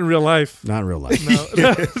 Yeah, not in real life. not in real life.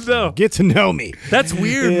 No. Get to know me. That's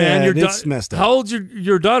weird, Yeah, man. Your it's messed up. How old's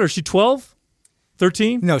your daughter? She 12?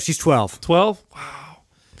 13? No, she's 12. 12? Wow.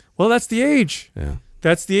 Well, that's the age. Yeah.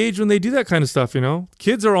 That's the age when they do that kind of stuff, you know?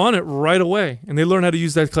 Kids are on it right away, and they learn how to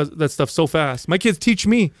use that stuff so fast. My kids teach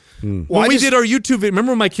me. When Well, I we just- did our YouTube,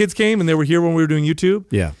 remember when my kids came and they were here when we were doing YouTube?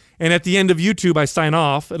 Yeah. And at the end of YouTube, I sign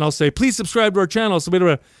off, and I'll say, please subscribe to our channel. So,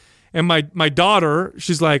 and my daughter,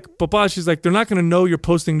 she's like, Papa, she's like, they're not going to know you're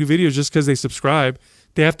posting new videos just because they subscribe.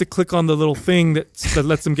 They have to click on the little thing that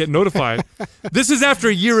lets them get notified. This is after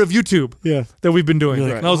a year of YouTube that we've been doing. You're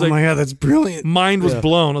like, And I was oh like, my God, that's brilliant. mind was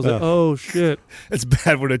blown. I was like, oh, shit. It's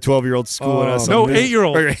bad when a 12-year-old school us. No, on business-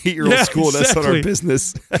 8-year-old. or 8-year-old Yeah, school us on our exactly.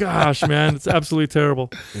 business. Gosh, man, it's absolutely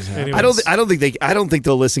terrible. Anyways. I don't think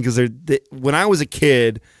they'll listen because when I was a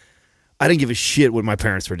kid, I didn't give a shit what my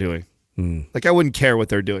parents were doing. Like I wouldn't care what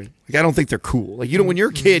they're doing. Like I don't think they're cool. Like when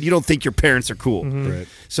you're a kid, you don't think your parents are cool. Right.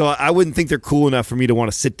 So I wouldn't think they're cool enough for me to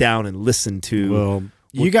want to sit down and listen to. Well,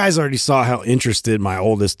 you guys already saw how interested my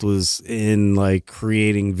oldest was in like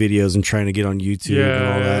creating videos and trying to get on YouTube and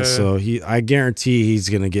all that. So I guarantee he's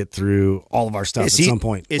gonna get through all of our stuff at some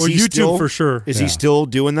point. Is Well, he YouTube still, for sure. Is he still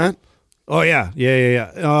doing that? Oh yeah.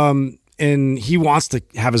 And he wants to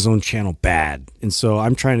have his own channel bad, and so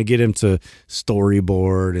I'm trying to get him to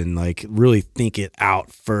storyboard and like really think it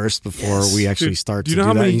out first before we actually Dude, start do to you know do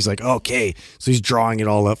how that. many- And he's like, okay, so he's drawing it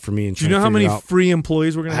all up for me. And Do you trying know to how figure many it out. free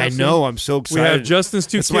employees we're going to I have? know. I'm so We excited. have Justin's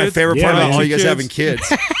two That's kids. my favorite part Yeah, about all two you guys kids, having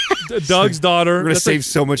kids. Doug's daughter. We're gonna That's save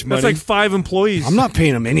so much money. That's like 5 employees. I'm not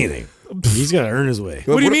paying him anything. He's got to earn his way.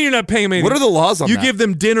 What do you mean you're not paying them anything? What are the laws on You that? give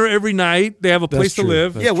them dinner every night. They have a place to true.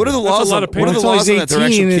 live. That's Yeah, what are the That's a laws? lot on, of what are the payments. laws on that? They're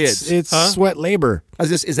actual kids. It's sweat labor.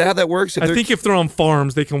 Is that how that works? If I they're- think if they're on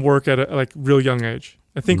farms, they can work at a like real young age.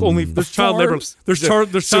 I think only there's child labor. farms? There's So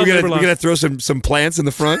child we're labor gonna laws. throw some plants in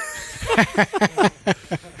the front.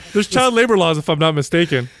 There's child labor laws, if I'm not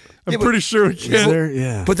mistaken. I'm Yeah, but- pretty sure we Is can. there?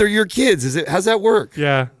 Yeah. But they're your kids. How's that work?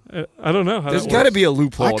 Yeah, I don't know how There's that got to works. be a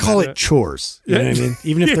loophole. I in call that. it chores. You know what I mean?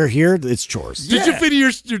 Even if they're here, it's chores. Did you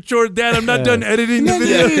finish your chore, Dad? I'm not done editing the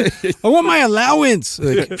video. I want my allowance.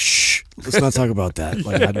 Like, shh. Let's not talk about that.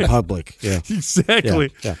 Like out in public. Yeah.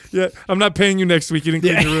 Exactly. Yeah, Yeah. I'm not paying you next week. You didn't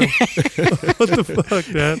clean your room. What the fuck,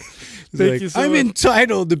 Dad? Thank you so I'm much.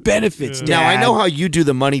 entitled to benefits. Now I Dad. know how you do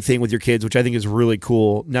the money thing with your kids, which I think is really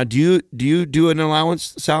cool. Now, do you do an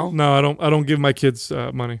allowance, Sal? No, I don't. I don't give my kids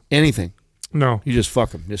money. Anything? No. You just fuck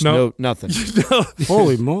them. Just No. nothing. No.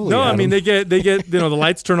 Holy moly. No, I mean Adam. they get the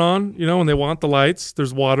lights turn on, when they want the lights.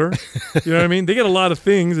 There's water. You know what I mean? They get a lot of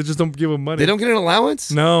things. I just don't give them money. They don't get an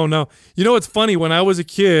allowance. No. You know what's funny? When I was a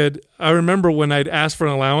kid, I remember when I'd ask for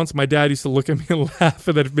an allowance, my dad used to look at me and laugh,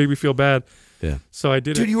 and that made me feel bad. Yeah. So I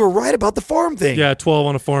did Dude, it. you were right about the farm thing. Yeah, 12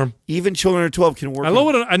 on a farm. Even children under 12 can work.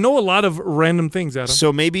 I know a lot of random things, Adam.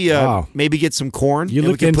 So maybe Wow. maybe get some corn. You and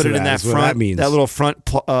we look can put into it in that that is what front that means. that little front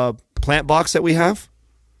plant box that we have.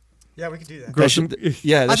 Yeah, we could do that. Grow That some- should-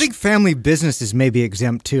 yeah, I that think family businesses may be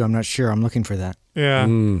exempt too. I'm not sure. I'm looking for that. yeah.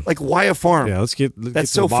 like why a farm? Yeah, let's get That's get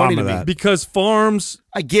so the bottom funny to of me. that. Because farms,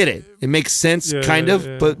 I get it. It makes sense, Yeah, kind of,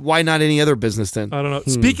 yeah. but why not any other business then? I don't know.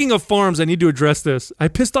 Speaking of farms, I need to address this. I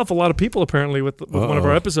pissed off a lot of people apparently with one of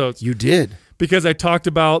our episodes. You did. Because I talked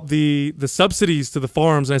about the subsidies to the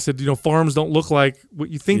farms, and I said, farms don't look like what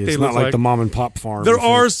you think It's they not look like like. the mom and pop farm. There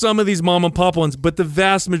are some of these mom and pop ones, but the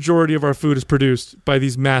vast majority of our food is produced by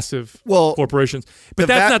these massive corporations. But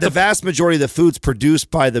that's not the vast majority of the food's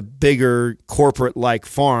produced by the bigger corporate-like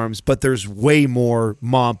farms, but there's way more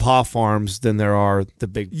mom and pop farms than there are the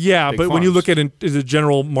big. Yeah, big but when you farms. look at it as a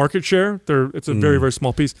general market share, it's a very, very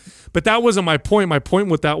small piece. But that wasn't my point. My point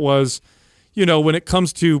with that was, when it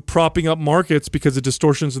comes to propping up markets because of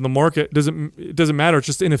distortions in the market, it doesn't matter. It's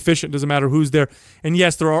just inefficient. It doesn't matter who's there. And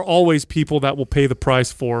yes, there are always people that will pay the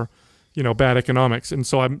price for, bad economics. And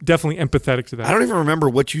so I'm definitely empathetic to that. I don't even remember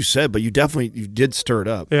what you said, but you did stir it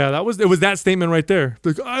up. Yeah, it was that statement right there.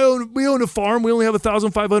 Like, we own a farm. We only have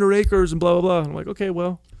 1,500 acres and blah, blah, blah. I'm like, okay,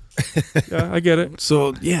 well, yeah, I get it.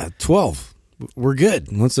 So yeah, 12. we're good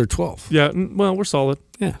once they're 12. Yeah, well, we're solid.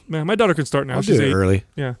 Yeah. Man, my daughter can start now. I'll She's do it 8. early.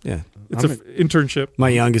 Yeah. Yeah. It's an internship. My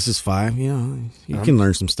youngest is 5. You know, you can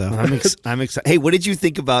learn some stuff. I'm excited. Hey, what did you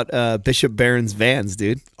think about Bishop Barron's Vans,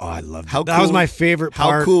 dude? Oh, I loved it. How That cool- was my favorite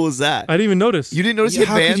part. How cool was that? I didn't even notice. You didn't notice he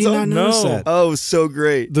How had could Vans you not on? notice No. that? Oh, so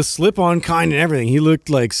great. The slip-on kind and everything. He looked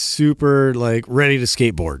like super like ready to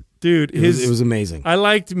skateboard. Dude, It was amazing. I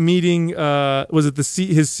liked meeting, was it his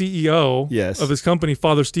CEO Yes. of his company,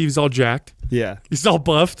 Father Steve. He's all jacked. Yeah. He's all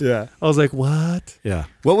buffed. Yeah. I was like, what? Yeah.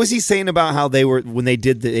 What was he saying about how they were when they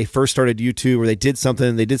first started YouTube, or they did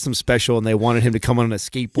something, they did some special, and they wanted him to come on a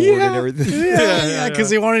skateboard and everything? Yeah, because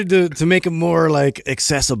they wanted to make him more like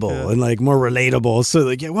accessible and like more relatable. So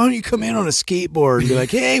like, yeah, why don't you come in on a skateboard and be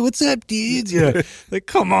like, hey, what's up, dudes? Yeah, like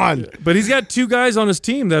come on. But he's got 2 guys on his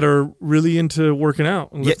team that are really into working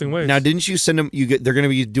out and lifting weights. Now, didn't you send them? They're going to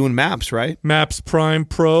be doing maps, right? Maps Prime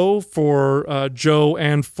Pro for Joe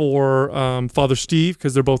and for Father Steve,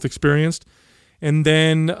 because they're both experienced. And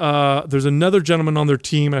then there's another gentleman on their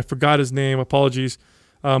team, and I forgot his name. Apologies.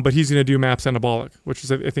 But he's going to do Maps Anabolic, which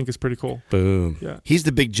is I think is pretty cool. Boom. Yeah. He's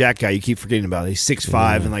the big jack guy you keep forgetting about. He's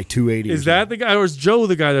 6'5" and like 280. Is that the guy, or is Joe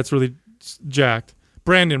the guy that's really jacked?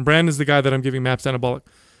 Brandon's the guy that I'm giving Maps Anabolic.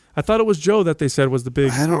 I thought it was Joe that they said was the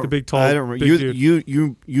big tall. I don't. Big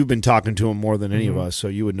dude. You've been talking to him more than any of us, so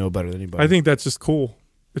you would know better than anybody. I think that's just cool.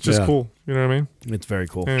 It's just cool. You know what I mean? it's very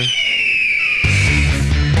cool. Yeah.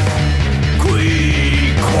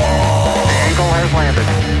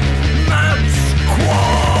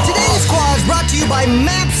 Today's Quah is brought to you by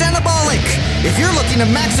MAPS Anabolic. If you're looking to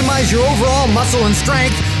maximize your overall muscle and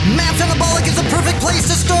strength, MAPS Anabolic is the perfect place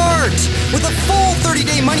to start. With a full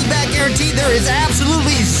 30-day money-back guarantee, there is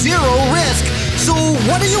absolutely zero risk. So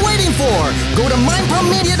what are you waiting for? Go to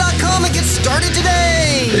mindpumpmedia.com and get started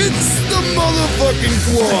today. It's the motherfucking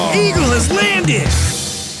Quah. Eagle has landed.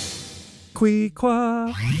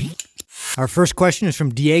 Quah. Our first question is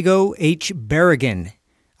from Diego H. Barrigan.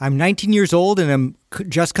 I'm 19 years old and I'm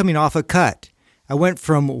just coming off a cut. I went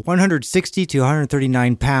from 160 to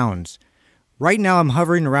 139 pounds. Right now I'm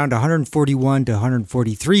hovering around 141 to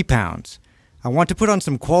 143 pounds. I want to put on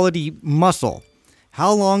some quality muscle.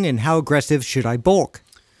 How long and how aggressive should I bulk?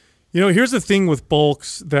 You know, here's the thing with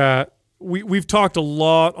bulks that we've talked a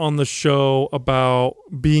lot on the show about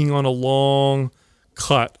being on a long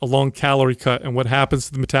cut, a long calorie cut, and what happens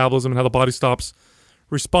to the metabolism and how the body stops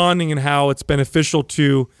responding, and how it's beneficial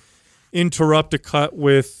to interrupt a cut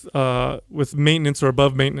with maintenance or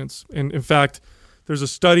above maintenance. And in fact, there's a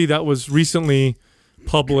study that was recently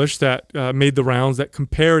published that made the rounds that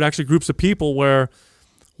compared actually groups of people where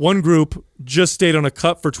one group just stayed on a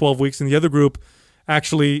cut for 12 weeks and the other group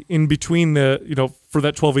actually in between for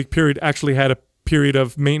that 12-week period actually had a period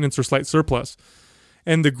of maintenance or slight surplus.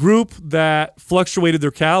 And the group that fluctuated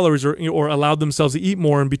their calories or allowed themselves to eat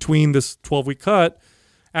more in between this 12-week cut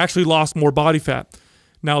actually lost more body fat.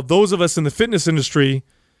 Now, those of us in the fitness industry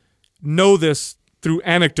know this through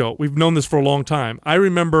anecdote. We've known this for a long time. I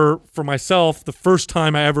remember for myself, the first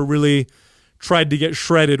time I ever really tried to get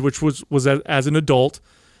shredded, which was as an adult.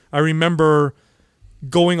 I remember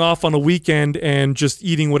going off on a weekend and just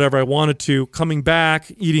eating whatever I wanted to, coming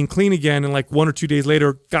back, eating clean again, and like 1 or 2 days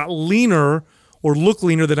later got leaner or looked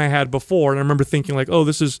leaner than I had before. And I remember thinking like, oh,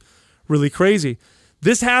 this is really crazy.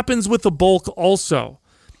 This happens with the bulk also.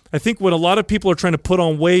 I think when a lot of people are trying to put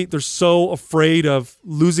on weight, they're so afraid of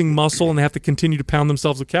losing muscle and they have to continue to pound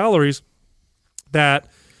themselves with calories that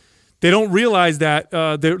they don't realize that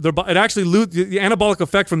it actually the anabolic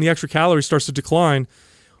effect from the extra calories starts to decline.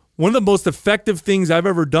 One of the most effective things I've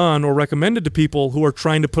ever done or recommended to people who are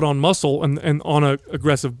trying to put on muscle and on a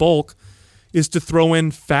aggressive bulk is to throw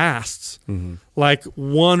in fasts, like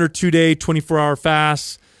 1 or 2 day, 24-hour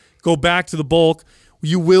fasts, go back to the bulk.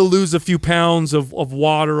 You will lose a few pounds of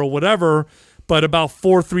water or whatever, but about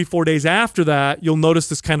 4 days after that, you'll notice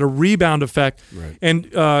this kind of rebound effect. Right.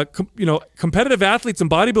 And competitive athletes and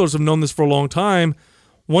bodybuilders have known this for a long time.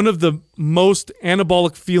 One of the most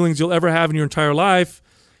anabolic feelings you'll ever have in your entire life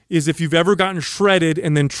is if you've ever gotten shredded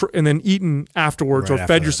and then eaten afterwards or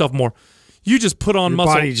fed yourself more. You just put on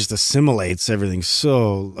muscle. Your body just assimilates everything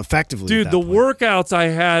so effectively. Dude, the workouts I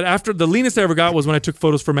had after the leanest I ever got was when I took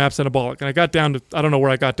photos for Maps Anabolic, and I got down to, I don't know where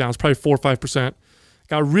I got down. It's probably 4 or 5%.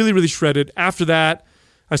 Got really, really shredded. After that,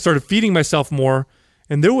 I started feeding myself more,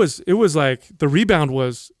 and it was like the rebound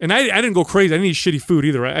was, and I didn't go crazy. I didn't eat shitty food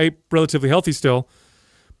either. I ate relatively healthy still,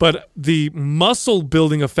 but the muscle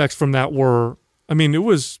building effects from that were, I mean, it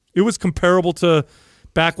was comparable to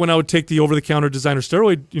back when I would take the over-the-counter designer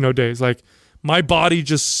steroid, days. Like my body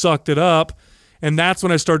just sucked it up, And that's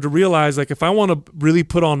when I started to realize, like, if I want to really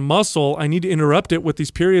put on muscle, I need to interrupt it with these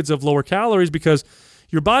periods of lower calories, because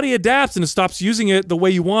your body adapts and it stops using it the way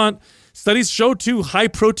you want. Studies show too, high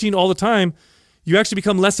protein all the time, you actually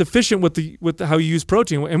become less efficient with how you use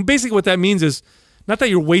protein. And basically what that means is not that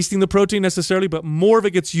you're wasting the protein necessarily, but more of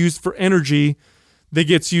it gets used for energy that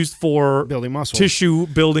gets used for building muscle, tissue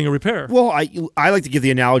building and repair. Well, I like to give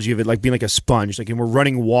the analogy of it like being like a sponge, like, and we're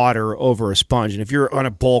running water over a sponge. And if you're on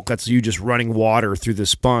a bulk, that's you just running water through the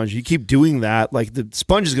sponge. You keep doing that, like the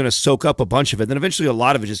sponge is going to soak up a bunch of it. Then eventually a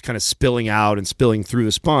lot of it just kind of spilling out and spilling through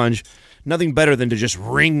the sponge. Nothing better than to just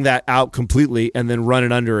wring that out completely and then run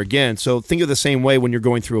it under again. So think of the same way when you're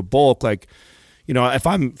going through a bulk. Like, you know, if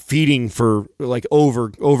I'm feeding for like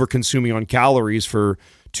over consuming on calories for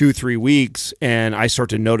 2-3 weeks and I start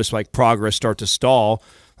to notice like progress start to stall,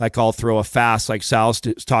 like I'll throw a fast like Sal's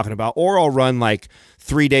talking about, or I'll run like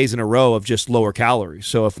 3 days in a row of just lower calories.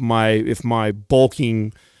 So if my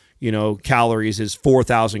bulking, you know, calories is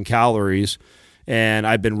 4,000 calories and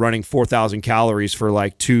I've been running 4,000 calories for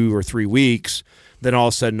like 2 or 3 weeks, then all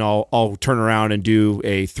of a sudden I'll turn around and do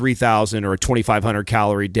a 3,000 or a 2,500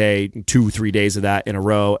 calorie day, 2-3 days of that in a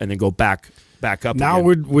row, and then go back up. Now,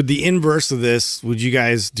 again. would the inverse of this, would you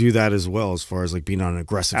guys do that as well, as far as like being on an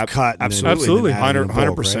aggressive cut? Absolutely.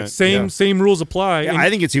 100%. Right? Same rules apply. Yeah, I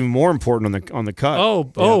think it's even more important on the cut.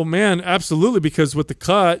 Oh man, absolutely, because with the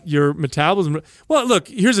cut, your metabolism. Well, look,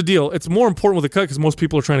 here's the deal. It's more important with the cut because most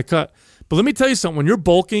people are trying to cut. But let me tell you something. When you're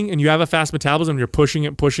bulking and you have a fast metabolism, you're pushing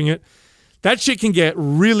it, that shit can get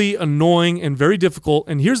really annoying and very difficult.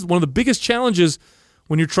 And here's one of the biggest challenges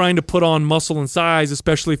when you're trying to put on muscle and size,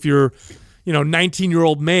 especially if you're,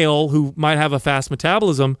 19-year-old male who might have a fast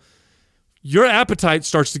metabolism. Your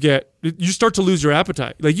appetite you start to lose your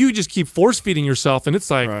appetite. Like, you just keep force feeding yourself, and it's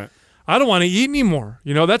like, right. I don't want to eat anymore.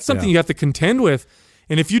 That's something you have to contend with.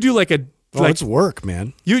 And if you do it's work,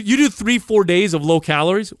 man. You do 3-4 days of low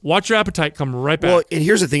calories, watch your appetite come right back. Well, and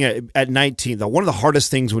here's the thing: at 19, one of the hardest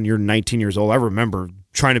things when you're 19 years old, I remember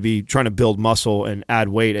trying to build muscle and add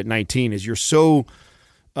weight at 19, is you're so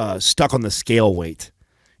stuck on the scale weight,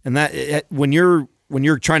 and that when you're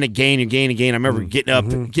trying to gain. I remember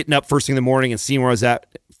getting up first thing in the morning and seeing where I was at,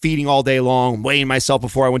 feeding all day long, weighing myself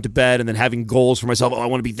before I went to bed, and then having goals for myself. Oh, I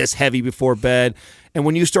want to be this heavy before bed. And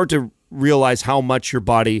when you start to realize how much your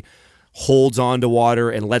body holds on to water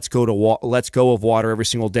and lets go of water every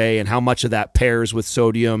single day, and how much of that pairs with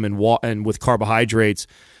sodium and with carbohydrates,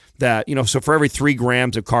 that so for every 3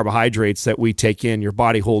 grams of carbohydrates that we take in, your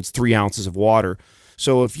body holds 3 ounces of water.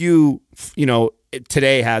 So if you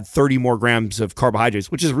today had 30 more grams of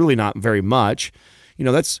carbohydrates, which is really not very much,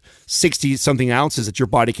 that's 60 something ounces that your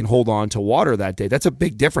body can hold on to water that day. That's a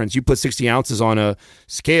big difference. You put 60 ounces on a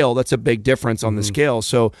scale, that's a big difference on the scale.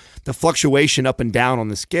 So the fluctuation up and down on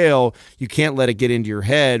the scale, you can't let it get into your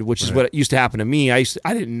head, which is what used to happen to me. I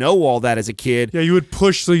didn't know all that as a kid. Yeah, you would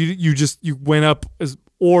push, so you went up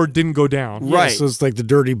or didn't go down. Right. Yeah, so it's like the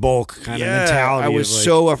dirty bulk kind of mentality. I was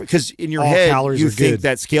because in your head, you think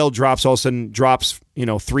that scale drops, all of a sudden drops,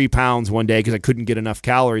 3 pounds one day because I couldn't get enough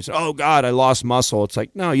calories. Oh, God, I lost muscle. It's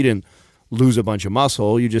like, no, you didn't lose a bunch of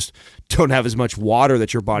muscle. You just don't have as much water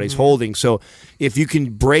that your body's holding. So if you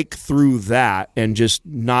can break through that and just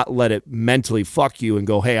not let it mentally fuck you and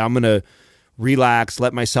go, hey, I'm going to relax,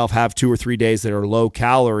 let myself have 2 or 3 days that are low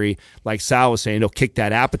calorie, like Sal was saying, it'll kick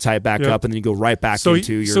that appetite back up, and then you go right back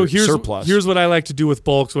into your surplus. Here's what I like to do with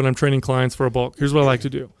bulks when I'm training clients for a bulk. Here's what I like to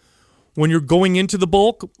do. When you're going into the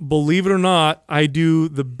bulk, believe it or not, I do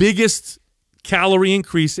the biggest calorie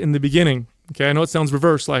increase in the beginning. Okay, I know it sounds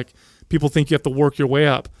reverse, like people think you have to work your way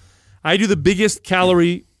up. I do the biggest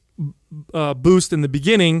calorie boost in the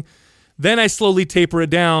beginning, then I slowly taper it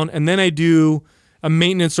down, and then I do a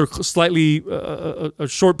maintenance or slightly a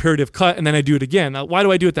short period of cut, and then I do it again. Now, why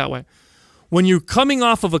do I do it that way? When you're coming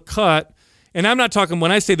off of a cut, and I'm not talking,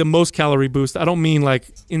 when I say the most calorie boost, I don't mean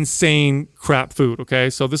like insane crap food, okay?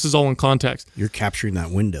 So this is all in context. You're capturing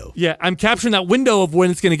that window. Yeah, I'm capturing that window of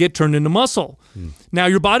when it's going to get turned into muscle. Now,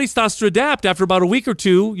 your body starts to adapt. After about a week or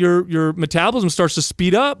two, your metabolism starts to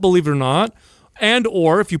speed up, believe it or not,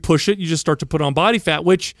 or if you push it, you just start to put on body fat,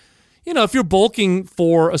 which, if you're bulking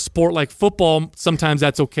for a sport like football, sometimes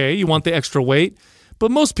that's okay. You want the extra weight.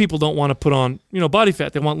 But most people don't want to put on, body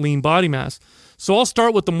fat. They want lean body mass. So I'll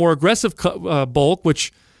start with the more aggressive bulk,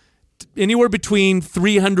 which anywhere between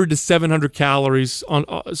 300 to 700 calories on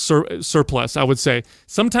surplus, I would say.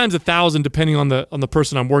 Sometimes 1,000, depending on the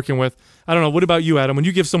person I'm working with. I don't know. What about you, Adam? When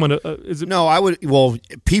you give someone is it? No, I would. Well,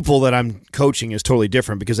 people that I'm coaching is totally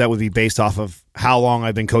different because that would be based off of how long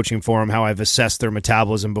I've been coaching for them, how I've assessed their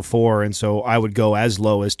metabolism before, and so I would go as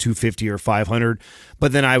low as 250 or 500,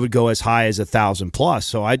 but then I would go as high as 1,000 plus.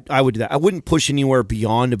 So I would do that. I wouldn't push anywhere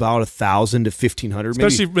beyond about 1,000 to 1,500,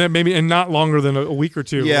 especially maybe and not longer than a week or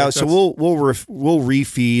two. Yeah, like so we'll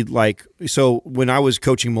refeed like so. When I was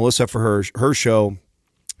coaching Melissa for her show,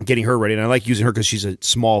 getting her ready, and I like using her because she's a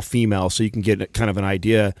small female, so you can get kind of an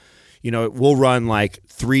idea. We'll run like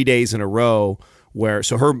 3 days in a row where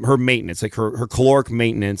so her maintenance, like her caloric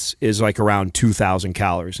maintenance is like around 2,000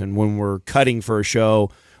 calories, and when we're cutting for a show,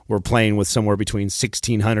 we're playing with somewhere between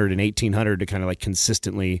 1,600 and 1,800 to kind of like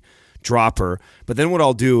consistently drop her. But then what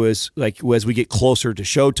I'll do is like as we get closer to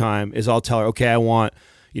showtime is I'll tell her, okay, I want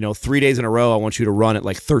 3 days in a row, I want you to run at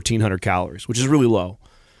like 1,300 calories, which is really low.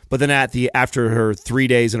 But then after her 3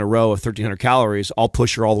 days in a row of 1,300 calories, I'll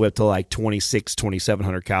push her all the way up to like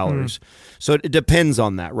 2,700 calories. So it depends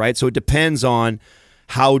on that, right? So it depends on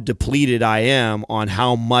how depleted I am on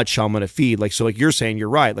how much I'm going to feed. Like you're saying, you're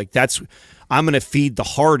right. Like I'm going to feed the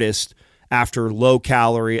hardest after low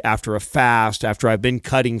calorie, after a fast, after I've been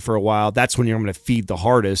cutting for a while. That's when I'm going to feed the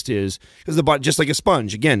hardest is because the body, just like a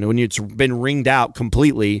sponge, again, when it's been wringed out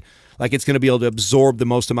completely, like it's going to be able to absorb the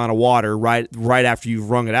most amount of water right after you've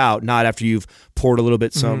wrung it out, not after you've poured a little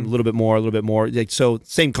bit, a little bit more. Like, so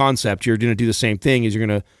same concept. You're going to do the same thing as you're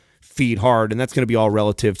going to feed hard, and that's going to be all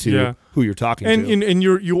relative to who you're talking to. And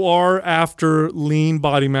you are after lean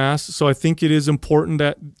body mass, so I think it is important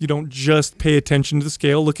that you don't just pay attention to the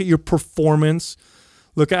scale. Look at your performance.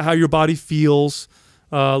 Look at how your body feels.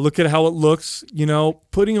 Look at how it looks.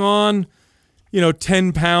 Putting on,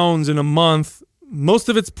 10 pounds in a month, most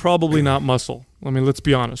of it's probably not muscle. I mean, let's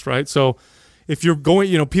be honest, right? So if you're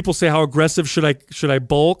going, people say, how aggressive should I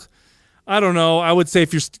bulk? I don't know. I would say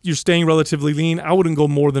if you're staying relatively lean, I wouldn't go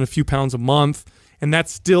more than a few pounds a month, and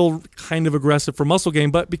that's still kind of aggressive for muscle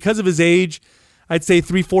gain. But because of his age, I'd say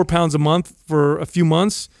 3-4 pounds a month for a few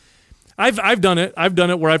months. I've done it. I've done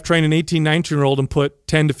it where I've trained an 18, 19-year-old and put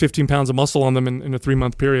 10 to 15 pounds of muscle on them in a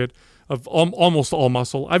 3-month period of almost all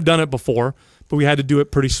muscle. I've done it before, but we had to do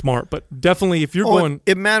it pretty smart. But definitely, if you're going...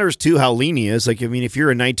 It matters, too, how lean he is. Like, I mean, if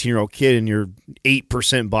you're a 19-year-old kid and you're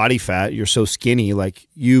 8% body fat, you're so skinny, like,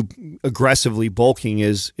 you aggressively bulking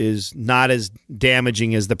is not as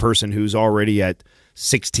damaging as the person who's already at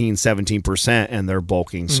 16, 17% and they're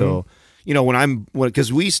bulking. So,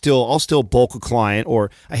 because I'll still bulk a client,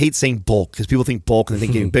 or I hate saying bulk because people think bulk and they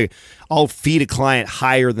think getting big. I'll feed a client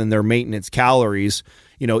higher than their maintenance calories,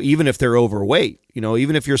 even if they're overweight.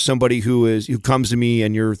 Even if you're somebody who comes to me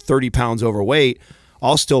and you're 30 pounds overweight,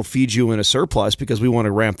 I'll still feed you in a surplus because we want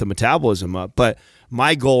to ramp the metabolism up. But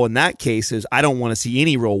my goal in that case is I don't want to see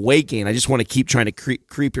any real weight gain. I just want to keep trying to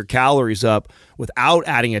creep your calories up without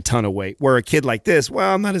adding a ton of weight. Where a kid like this,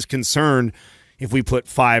 well, I'm not as concerned if we put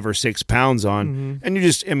 5 or 6 pounds on.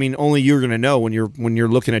 And only you're going to know when you're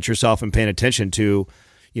looking at yourself and paying attention to,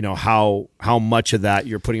 how much of that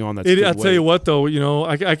you're putting on. I'll tell you what, though,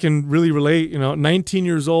 I can really relate. 19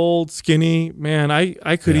 years old, skinny, man.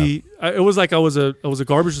 I could eat. It was like I was a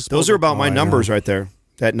garbage disposal. Those are about my numbers right there.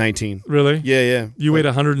 At 19. Really? Yeah. You weighed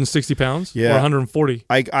 160 pounds? Yeah. Or 140?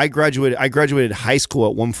 I graduated high school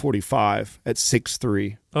at 145 at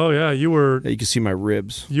 6'3". Oh yeah, you were. You can see my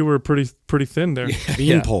ribs. You were pretty thin there.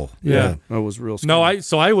 Beanpole. Yeah. I was real skinny. No, I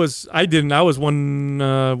was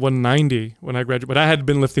 190 when I graduated, but I had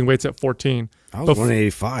been lifting weights at 14. I was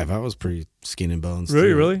 185. I was pretty skin and bones.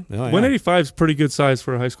 Really? Oh, yeah. 185 is pretty good size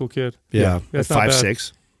for a high school kid. Yeah. That's not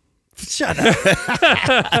 5'6". Shut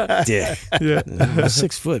up. Dick. Yeah.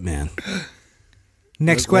 6 foot, man.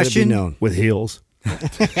 Next Let it be question. known. With heels.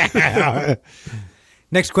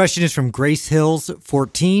 Next question is from Grace Hills,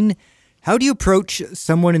 14. How do you approach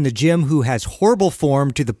someone in the gym who has horrible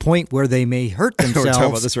form to the point where they may hurt themselves We're talking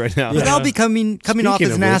about this right now. without coming off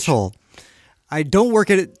as an asshole? I don't work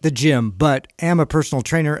at the gym, but am a personal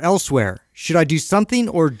trainer elsewhere. Should I do something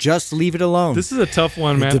or just leave it alone? This is a tough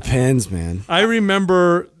one, man. It depends, man. I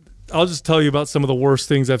remember, I'll just tell you about some of the worst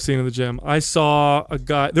things I've seen in the gym. I saw a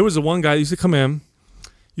guy, there was one guy that used to come in,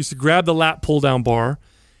 used to grab the lat pull down bar.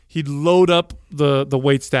 He'd load up the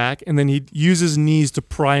weight stack, and then he'd use his knees to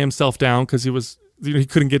pry himself down because he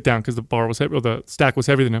couldn't get down because the bar was heavy, or the stack was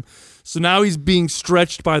heavier than him. So now he's being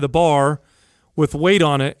stretched by the bar with weight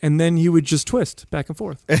on it, and then he would just twist back and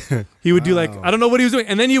forth. He would do I don't know what he was doing,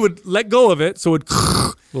 and then he would let go of it, so it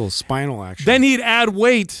little spinal action. Then he'd add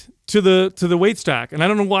weight to the weight stack, and I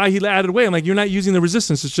don't know why he added weight. I'm like, you're not using the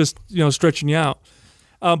resistance; it's just stretching you out.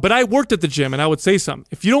 But I worked at the gym, and I would say something.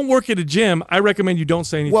 If you don't work at a gym, I recommend you don't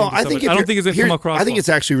say anything. Well, to I somebody. think I don't think it's gonna come across. I think it's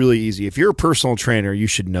actually really easy. If you're a personal trainer, you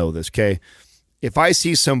should know this. Okay, if I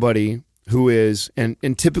see somebody who is, and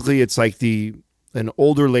typically it's like an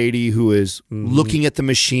older lady who is looking at the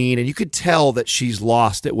machine, and you could tell that she's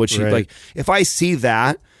lost at what she like. If I see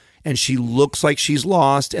that, and she looks like she's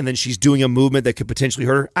lost, and then she's doing a movement that could potentially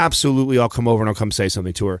hurt her, absolutely, I'll come over and I'll come say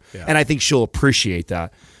something to her, and I think she'll appreciate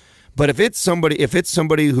that. But if it's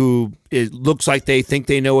somebody who looks like they think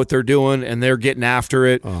they know what they're doing and they're getting after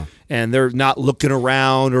it and they're not looking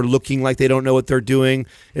around or looking like they don't know what they're doing,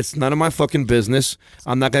 it's none of my fucking business.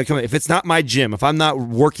 I'm not going to come in. If it's not my gym, if I'm not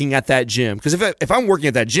working at that gym, because if I'm working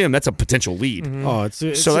at that gym, that's a potential lead. Oh, it's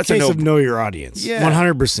a case of know your audience. Yeah.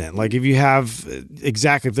 100%. Like if you have,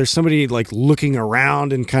 if there's somebody like looking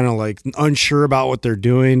around and kind of like unsure about what they're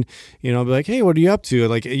doing, be like, hey, what are you up to?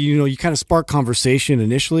 Like, you kind of spark conversation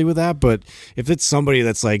initially with that. But if it's somebody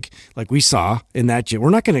that's like we saw in that gym, we're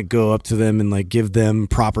not going to go up to them and like give them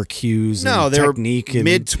proper cues and technique. And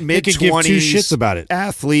mid 20s give two shits about it.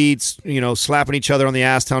 Athletes, slapping each other on the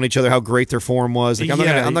ass, telling each other how great their form was. Like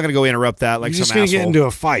I'm not gonna go interrupt that. Like you're just some gonna asshole. get into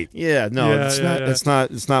a fight. Yeah, no, it's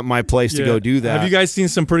not my place to go do that. Have you guys seen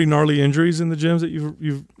some pretty gnarly injuries in the gyms that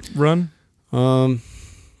you've run?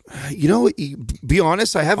 Be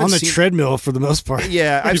honest, I haven't on the seen treadmill for the most part.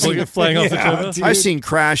 Yeah, I've People seen get flying off the treadmill. I've seen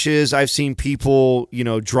crashes. I've seen people,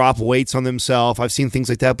 drop weights on themselves. I've seen things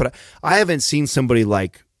like that, but I haven't seen somebody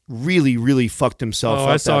like really, really fucked himself up.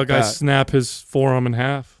 I saw a guy bad. snap his forearm in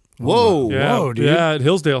half. Whoa, Yeah, whoa, dude. Yeah, at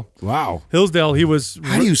Hillsdale. Wow. Hillsdale, he was...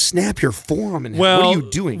 How do you snap your forearm in half? Well, What are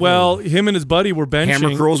you doing? Well, him and his buddy were benching.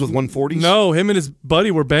 Hammer curls with 140s? No, him and his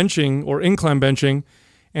buddy were benching or incline benching,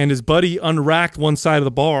 and his buddy unracked one side of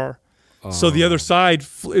the bar. So the other side,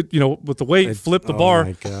 with the weight, flipped the bar.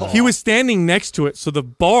 my God. He was standing next to it, so the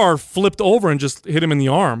bar flipped over and just hit him in the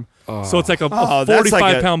arm. So it's like a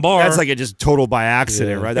 45-pound bar. That's like a just total by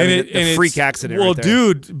accident, right? A freak accident. Well, right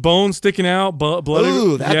there. dude, bone sticking out, blood.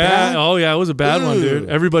 Ooh, that bad? Oh yeah, it was a bad one, dude. Ooh.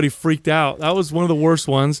 Everybody freaked out. That was one of the worst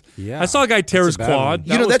ones. Yeah, I saw a guy tear his that's a bad quad.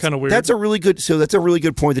 one. That was kind of weird. That's a really good. So that's a really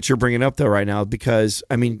good point that you're bringing up though right now, because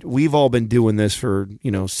I mean we've all been doing this for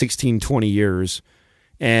 16, 20 years,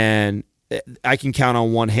 and I can count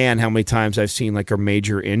on one hand how many times I've seen like a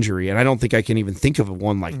major injury, and I don't think I can even think of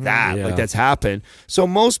one like that, like that's happened. So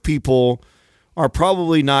most people are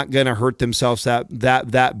probably not going to hurt themselves that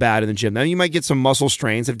bad in the gym. Now you might get some muscle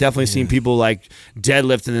strains. I've definitely seen people like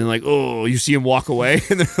deadlift and then like, oh, you see them walk away.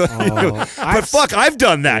 And they're like, but fuck, I've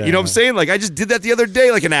done that. You know what I'm saying? Like I just did that the other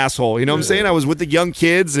day, like an asshole. You know what I'm saying? I was with the young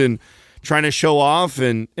kids and trying to show off,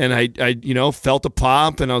 and I felt a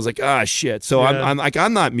pop, and I was like, ah, shit. So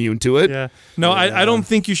I'm not immune to it. Yeah. No, I don't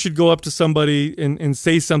think you should go up to somebody and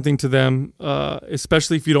say something to them,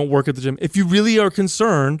 especially if you don't work at the gym. If you really are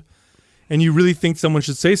concerned and you really think someone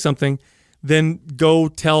should say something, then go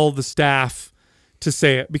tell the staff to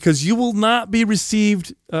say it, because you will not be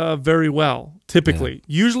received very well. Typically,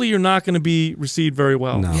 usually you're not going to be received very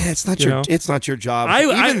well. No. Yeah, it's not your job.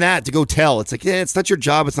 To go tell, it's like, it's not your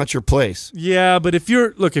job. It's not your place. Yeah, but if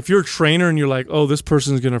you're a trainer and you're like, oh, this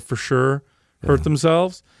person's going to for sure hurt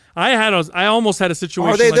themselves. I almost had a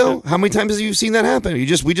situation. Are they like though? that. How many times have you seen that happen?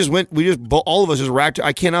 All of us just racked.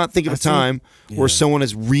 I cannot think of a time where someone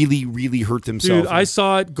has really, really hurt themselves. Dude, I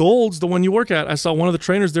saw at Gold's, the one you work at. I saw one of the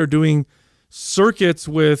trainers there doing circuits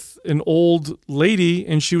with an old lady,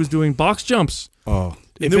 and she was doing box jumps. Oh,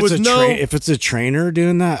 And if it's a trainer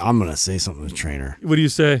doing that, I'm gonna say something to the trainer. What do you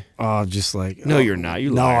say? Oh, just like No, you're not.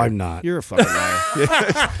 You liar. No, I'm not. You're a fucking liar.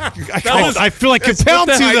 I feel like compelled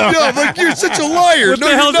to I though. know, I'm like, you're such a liar. What No,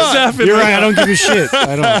 the hell you're just not. happened? You're right. I don't give a shit.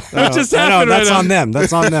 I don't. What just I know, happened That's right on now? them.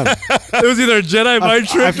 That's on them. It was either a Jedi mind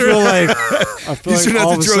trick I feel These are like not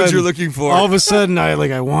all the of a drones sudden, you're looking for. all of a sudden,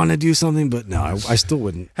 I want to do something, but no, I still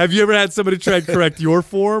wouldn't. Have you ever had somebody try to correct your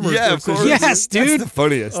form? Or Yeah, of course. Yes, dude. That's the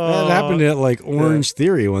funniest. That happened at like Orange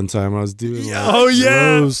Theory one time. I was doing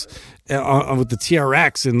rows with the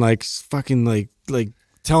TRX and like fucking like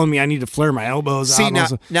telling me I need to flare my elbows See,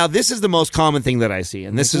 out. now this is the most common thing that I see,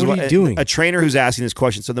 and this is what are you doing? A trainer who's asking this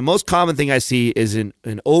question. So the most common thing I see is an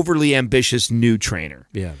overly ambitious new trainer.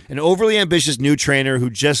 Yeah. An overly ambitious new trainer who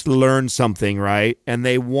just learned something, right? And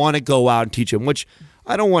they want to go out and teach them, which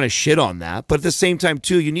I don't want to shit on that, but at the same time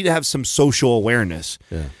too, you need to have some social awareness.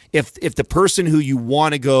 Yeah. If the person who you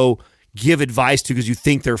want to go give advice to because you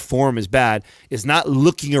think their form is bad is not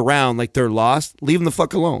looking around like they're lost, leave them the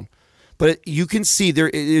fuck alone. But you can see there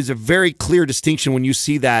is a very clear distinction when you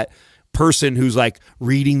see that person who's like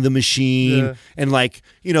reading the machine and like,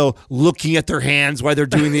 looking at their hands while they're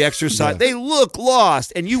doing the exercise. They look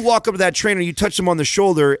lost. And you walk up to that trainer, you touch them on the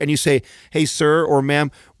shoulder and you say, hey, sir or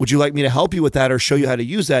ma'am, would you like me to help you with that or show you how to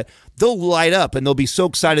use that? They'll light up and they'll be so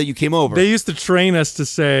excited that you came over. They used to train us to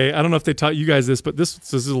say, I don't know if they taught you guys this, but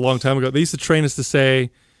this is a long time ago. They used to train us to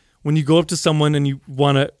say, when you go up to someone and you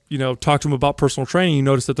want to, talk to them about personal training, you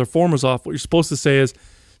notice that their form is off. What you're supposed to say is,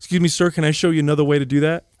 excuse me, sir, can I show you another way to do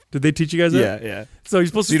that? Did they teach you guys that? Yeah. So you're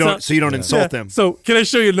supposed to so you don't insult them. So can I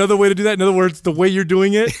show you another way to do that? In other words, the way you're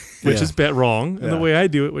doing it, which is wrong, and the way I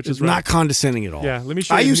do it, which is right. Not condescending at all. Yeah, let me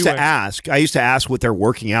show you. I used to ask what they're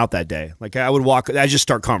working out that day. Like I just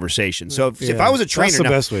start conversation. So if I was a trainer, that's the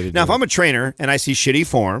best way to do now if it. I'm a trainer and I see shitty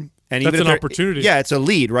form, and That's even an opportunity. Yeah, it's a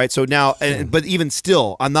lead, right? So now, but even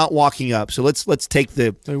still, I'm not walking up. So let's take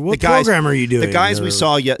the what guys, program are you doing? The guys we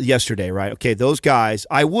saw yesterday, right? Okay, those guys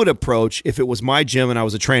I would approach if it was my gym and I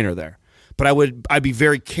was a trainer there. But I'd be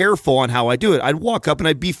very careful on how I do it. I'd walk up and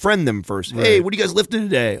I'd befriend them first. Right. Hey, what are you guys lifting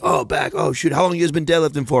today? Oh, back. Oh, shoot. How long have you guys been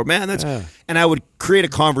deadlifting for? Man, that's... And I would create a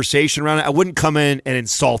conversation around it. I wouldn't come in and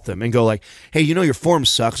insult them and go like, hey, your form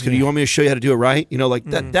sucks. You want me to show you how to do it right?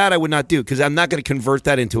 That I would not do because I'm not going to convert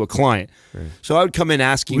that into a client. Right. So I would come in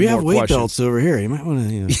asking more questions. We have weight belts over here. You might want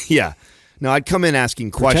to... Yeah. No, I'd come in asking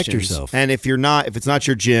questions. Protect yourself. And if it's not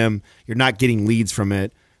your gym, you're not getting leads from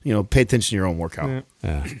it, pay attention to your own workout.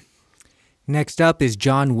 Yeah. Next up is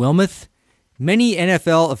John Wilmoth. Many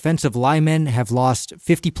NFL offensive linemen have lost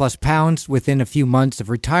 50-plus pounds within a few months of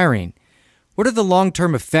retiring. What are the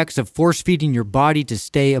long-term effects of force-feeding your body to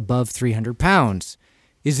stay above 300 pounds?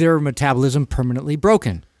 Is their metabolism permanently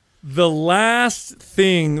broken? The last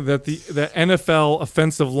thing that the NFL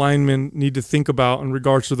offensive linemen need to think about in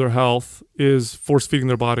regards to their health is force-feeding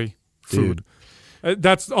their body food.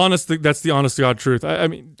 That's the honest to God truth. I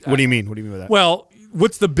mean, what do you mean? What do you mean by that? Well,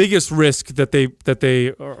 what's the biggest risk that they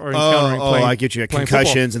are encountering? I get you.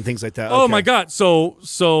 Concussions and things like that. Oh okay. my God!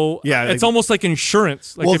 So yeah, it's almost like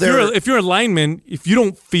insurance. Like if you're a lineman, if you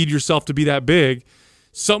don't feed yourself to be that big,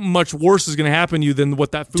 something much worse is going to happen to you than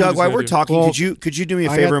what that food. Doug, is while we're do. talking, could you do me a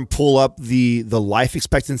favor and pull up the life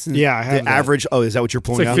expectancy? Yeah, I have the average. Oh, is that what you're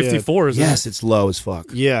pulling It's like out? 54. Isn't Yes, it? it's low as fuck.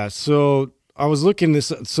 Yeah. So I was looking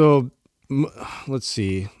this. So let's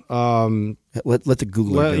see. Let the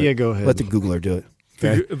Googler. do it. Yeah, go ahead. Let the Googler do it.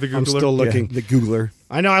 Okay. The Googler? I'm still looking. The Googler.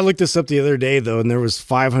 I know I looked this up the other day, though, and there was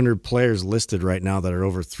 500 players listed right now that are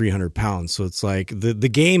over 300 pounds. So it's like the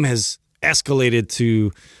game has escalated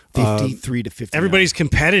to 53 to 50. Everybody's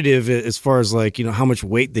competitive as far as like, how much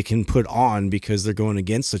weight they can put on because they're going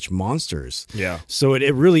against such monsters. Yeah. So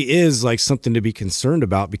it really is like something to be concerned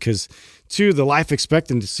about because, too, the life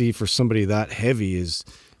expectancy for somebody that heavy is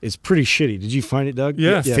pretty shitty. Did you find it, Doug?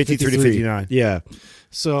 Yeah. 53 to 59. Yeah.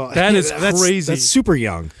 So that is crazy. That's super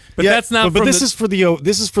young. But that's not. But this is for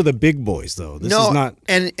the big boys though. This is not.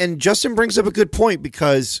 And Justin brings up a good point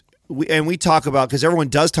because we talk about because everyone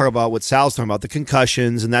does talk about what Sal's talking about, the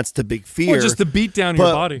concussions, and that's the big fear. Or just the beat down in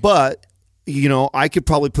your body. But I could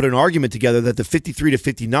probably put an argument together that the 53 to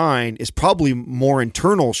 59 is probably more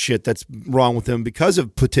internal shit that's wrong with them because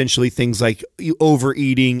of potentially things like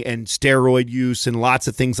overeating and steroid use and lots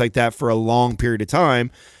of things like that for a long period of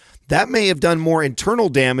time. That may have done more internal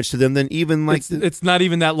damage to them than even like... It's not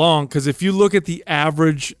even that long because if you look at the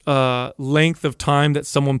average length of time that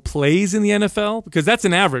someone plays in the NFL, because that's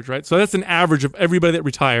an average, right? So that's an average of everybody that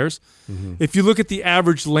retires. Mm-hmm. If you look at the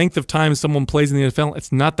average length of time someone plays in the NFL,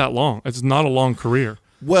 it's not that long. It's not a long career.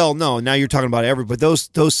 Well, no, now you're talking about but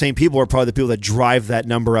those same people are probably the people that drive that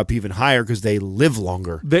number up even higher because they live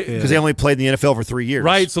longer. Because they only played in the NFL for 3 years.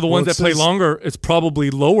 Right, so the ones that play longer, it's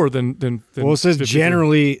probably lower than well, it says 53.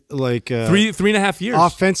 Generally like... 3.5 years.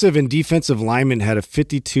 Offensive and defensive linemen had a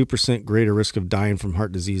 52% greater risk of dying from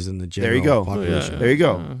heart disease than the general population. There you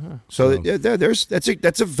go. So I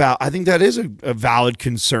think that is a valid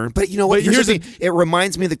concern. But you know what? Here's the thing. It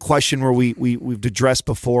reminds me of the question where we've addressed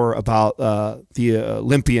before about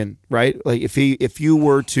the Olympian, right? Like if you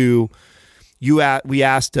were to, we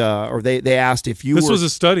asked, or they asked if you. This was a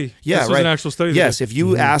study. Yeah, this was an actual study. Yes, if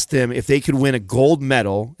you asked them if they could win a gold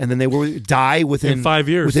medal and then they would die within 5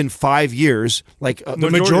 years. Within 5 years, like the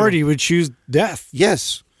majority would choose death.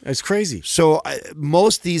 Yes. It's crazy. So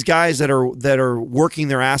most of these guys that are working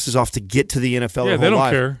their asses off to get to the NFL, they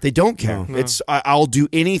don't care. They don't care. No. It's I'll do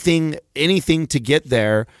anything to get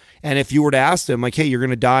there. And if you were to ask them, like, hey, you're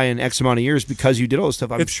going to die in X amount of years because you did all this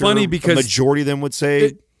stuff, I'm sure funny because a majority of them would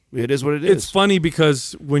say it is what it is. It's funny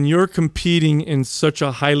because when you're competing in such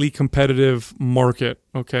a highly competitive market,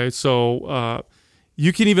 okay, so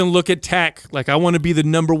you can even look at tech. Like, I want to be the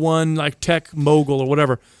number one, like, tech mogul or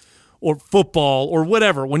whatever. or football or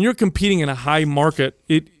whatever, when you're competing in a high market,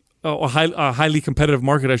 a highly competitive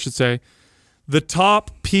market, I should say, the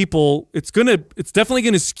top people, it's definitely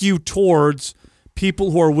gonna skew towards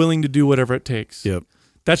people who are willing to do whatever it takes. Yep.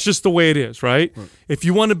 That's just the way it is, right? If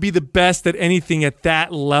you want to be the best at anything at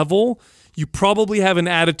that level, you probably have an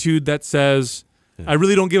attitude that says, I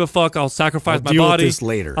really don't give a fuck. I'll sacrifice my deal with body. this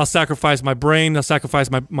later. I'll sacrifice my brain. I'll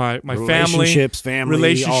sacrifice my family. Relationships,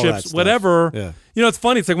 all that stuff. whatever. Yeah. You know, it's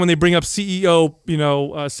funny. It's like when they bring up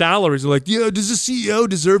CEO, salaries. They're like, does a CEO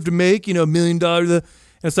deserve to make, $1 million? And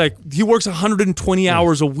it's like, he works 120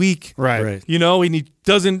 hours a week. Right. And he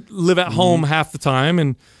doesn't live at home half the time.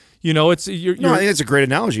 And, it's I think it's a great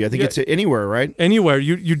analogy. I think it's anywhere, right? Anywhere.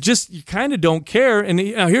 You kind of don't care. And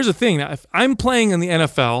here's the thing. Now, if I'm playing in the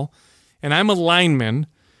NFL and I'm a lineman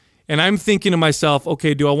and I'm thinking to myself,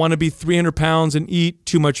 okay, do I want to be 300 pounds and eat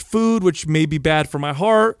too much food, which may be bad for my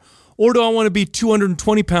heart? Or do I want to be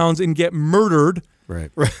 220 pounds and get murdered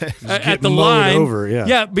at the line? Over,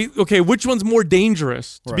 yeah. Okay, which one's more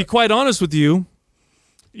dangerous? To be quite honest with you,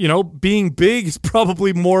 being big is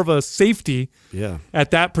probably more of a safety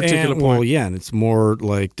at that particular point. Well, and it's more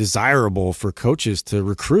like desirable for coaches to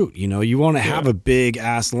recruit. You want to have a big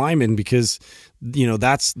ass lineman because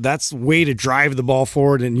that's way to drive the ball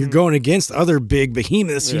forward, and you're going against other big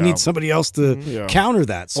behemoths. You need somebody else to counter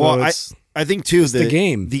that. So I think too the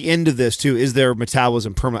game. The end of this too is their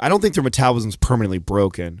metabolism permanent. I don't think their metabolism's permanently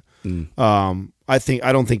broken. I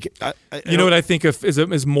don't think. What I think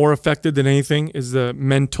is more affected than anything is the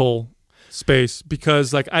mental space,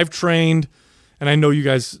 because like I've trained, and I know you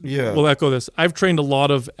guys will echo this. I've trained a lot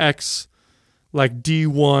of like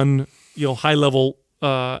D1, high level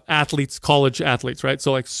athletes, college athletes, right?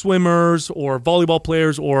 So like swimmers or volleyball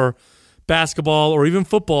players or basketball or even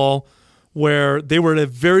football, where they were at a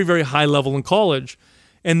very, very high level in college.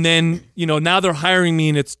 And then, now they're hiring me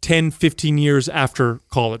and it's 10, 15 years after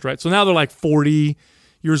college, right? So now they're like 40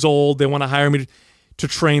 years old. They want to hire me to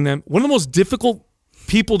train them. One of the most difficult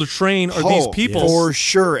people to train are these people. For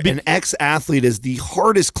sure. An ex-athlete is the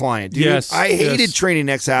hardest client, dude. Yes. I hated training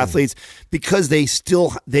ex-athletes because they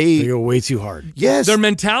go way too hard. Yes. Their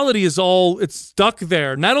mentality it's stuck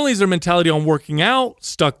there. Not only is their mentality on working out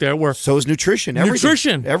stuck there, so is nutrition.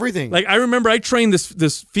 Everything. Like I remember I trained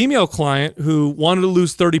this female client who wanted to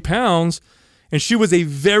lose 30 pounds, and she was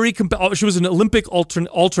she was an Olympic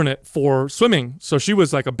alternate for swimming. So she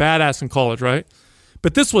was like a badass in college, right?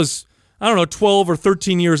 But this was, 12 or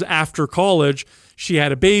 13 years after college. She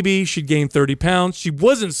had a baby. She'd gained 30 pounds. She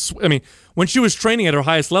wasn't, when she was training at her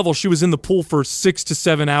highest level, she was in the pool for 6 to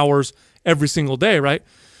 7 hours every single day, right?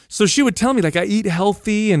 So she would tell me, like, I eat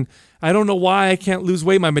healthy and I don't know why I can't lose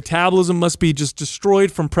weight. My metabolism must be just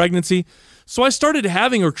destroyed from pregnancy. So I started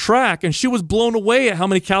having her track, and she was blown away at how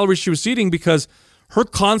many calories she was eating, because her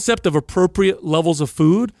concept of appropriate levels of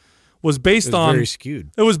food was based on very skewed.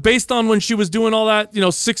 It was based on when she was doing all that,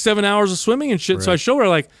 6-7 hours of swimming and shit. Right. So I show her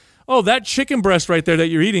like, oh, that chicken breast right there that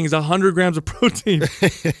you're eating is 100 grams of protein.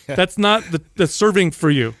 That's not the serving for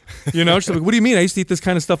you. She's like, what do you mean? I used to eat this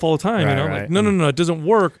kind of stuff all the time. Right. Like, no, it doesn't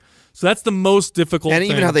work. So that's the most difficult thing.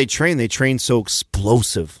 And even how they train so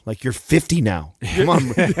explosive. Like, you're 50 now. Come on,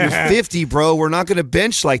 you're 50, bro. We're not going to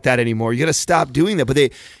bench like that anymore. You got to stop doing that. But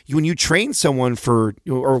when you train someone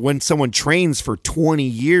when someone trains for 20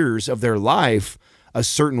 years of their life a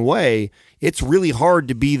certain way, it's really hard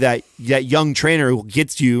to be that young trainer who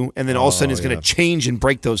gets you and then all of a sudden is going to change and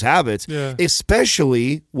break those habits. Yeah.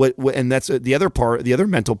 Especially and that's the other part, the other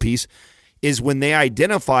mental piece, is when they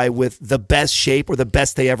identify with the best shape or the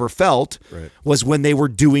best they ever felt was when they were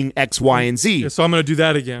doing X, Y, and Z. Yeah, so I'm going to do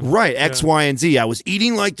that again. Right, X, Y, and Z. I was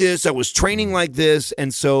eating like this. I was training like this.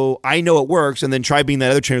 And so I know it works. And then try being that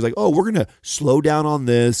other trainer's like, oh, we're going to slow down on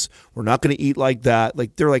this. We're not going to eat like that.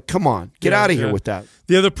 Like, they're like, come on, get out of here with that.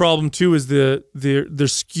 The other problem, too, is the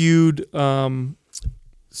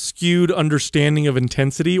skewed understanding of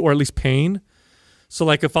intensity, or at least pain. So,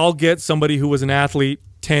 like, if I'll get somebody who was an athlete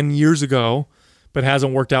 10 years ago but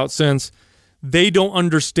hasn't worked out since, they don't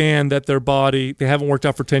understand that their body, they haven't worked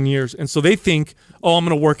out for 10 years. And so they think, oh, I'm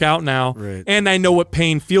going to work out now. Right. And I know what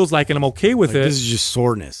pain feels like, and I'm okay with it. This is just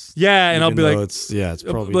soreness. Yeah, and I'll be like, it's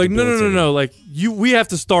probably like, no. Like, we have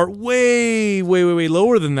to start way, way, way, way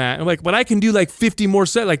lower than that. I'm like, but I can do like 50 more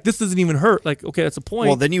sets. Like, this doesn't even hurt. Like, okay, that's a point.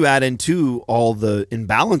 Well, then you add into all the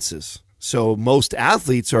imbalances. So most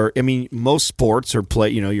athletes are, I mean, most sports are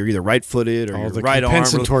you're either right-footed or All you're the right arm.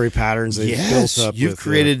 compensatory patterns they've built up. You've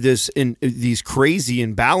created these crazy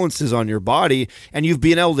imbalances on your body, and you've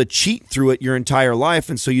been able to cheat through it your entire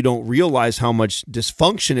life, and so you don't realize how much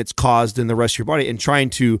dysfunction it's caused in the rest of your body. And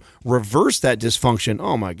trying to reverse that dysfunction,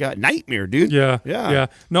 oh my God, nightmare, dude. Yeah.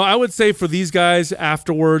 No, I would say for these guys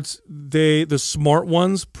afterwards, the smart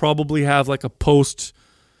ones probably have like a post,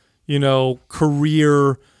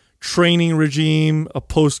 career training regime, a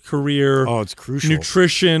post-career it's crucial.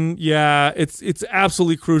 nutrition. Yeah, it's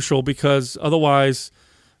absolutely crucial because otherwise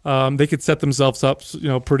they could set themselves up,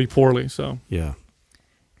 pretty poorly. So yeah.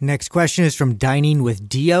 Next question is from Dining with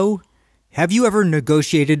Dio. Have you ever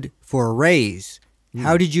negotiated for a raise?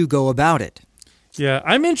 How did you go about it? Yeah,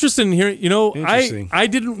 I'm interested in hearing. Interesting. I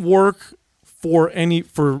didn't work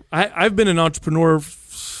I've been an entrepreneur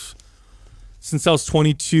since I was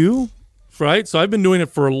 22. Right, so I've been doing it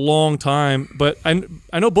for a long time, but I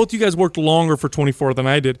know both you guys worked longer for 24 than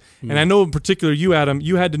I did, and I know in particular you, Adam,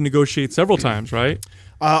 you had to negotiate several times, right?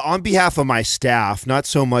 On behalf of my staff, not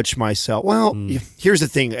so much myself. Well, here's the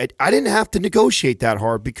thing. I didn't have to negotiate that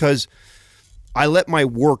hard because I let my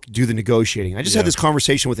work do the negotiating. I just had this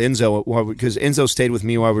conversation with Enzo because Enzo stayed with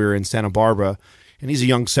me while we were in Santa Barbara, and he's a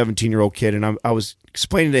young 17-year-old kid, and I was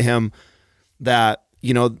explaining to him that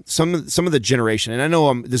some of the generation, and I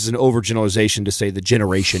know this is an overgeneralization to say the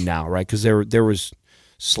generation now, right? Because there was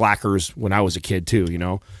slackers when I was a kid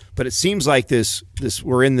too, But it seems like this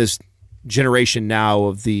we're in this generation now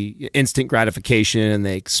of the instant gratification, and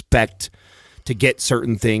they expect to get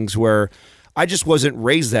certain things where I just wasn't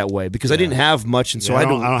raised that way because I didn't have much, and so I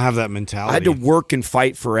don't have that mentality. I had to work and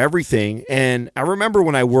fight for everything. And I remember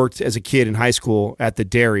when I worked as a kid in high school at the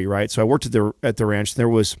dairy, right? So I worked at the ranch. There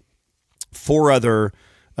was 4 other,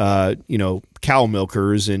 cow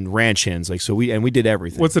milkers and ranch hens. We did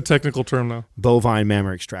everything. What's the technical term now? Bovine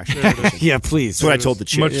mammary extraction. Yeah, please. That's what I told the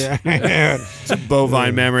chick. It's a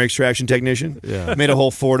bovine mammary extraction technician. Yeah. Made a whole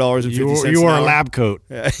 $4.50. You wore a lab coat.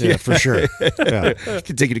 Yeah, for sure. Yeah.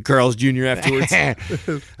 Could take you to Carl's Jr. afterwards.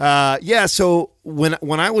 So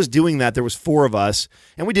when I was doing that, there was 4 of us,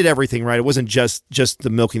 and we did everything, right? It wasn't just the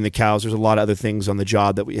milking the cows. There's a lot of other things on the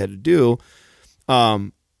job that we had to do.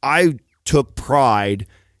 I took pride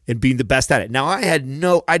in being the best at it. Now,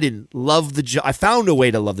 I didn't love the job. I found a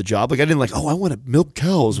way to love the job. I didn't I want to milk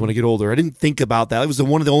cows when I get older. I didn't think about that. It was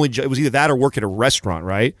one of the only, it was either that or work at a restaurant,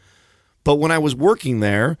 right? But when I was working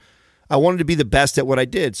there, I wanted to be the best at what I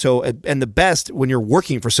did. So, and the best when you're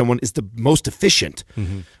working for someone is the most efficient,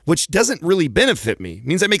 which doesn't really benefit me. It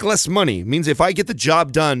means I make less money. It means if I get the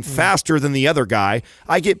job done faster than the other guy,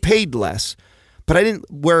 I get paid less. But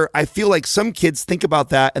I feel like some kids think about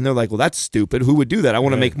that and they're like, well, that's stupid. Who would do that? I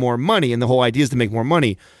want to make more money. And the whole idea is to make more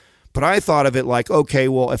money. But I thought of it like, okay,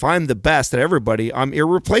 well, if I'm the best at everybody, I'm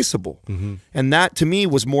irreplaceable. And that to me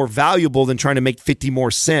was more valuable than trying to make 50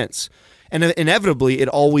 more cents. And inevitably, it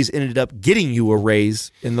always ended up getting you a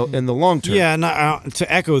raise in the long term. Yeah, and to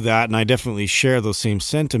echo that, and I definitely share those same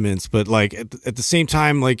sentiments. But at the same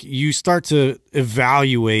time, you start to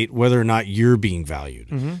evaluate whether or not you're being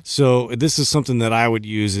valued. So this is something that I would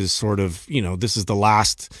use as sort of, this is the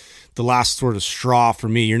last sort of straw for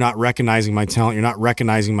me. You're not recognizing my talent. You're not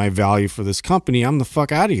recognizing my value for this company. I'm the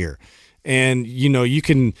fuck out of here. And you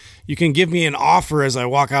can give me an offer as I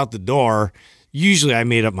walk out the door. Usually I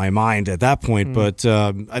made up my mind at that point, but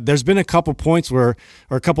there's been a couple points or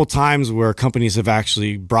a couple times where companies have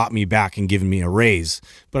actually brought me back and given me a raise.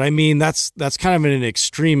 But I mean, that's kind of an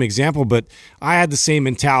extreme example, but I had the same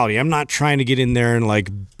mentality. I'm not trying to get in there and like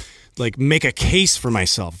make a case for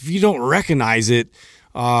myself. If you don't recognize it,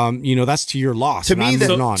 that's to your loss. To me,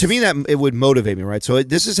 that it would motivate me, right? So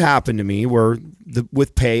this has happened to me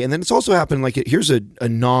with pay, and then it's also happened here's a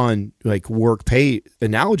non work pay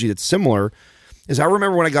analogy that's similar. Is I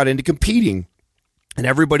remember when I got into competing, and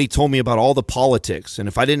everybody told me about all the politics, and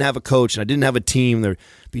if I didn't have a coach and I didn't have a team, there'd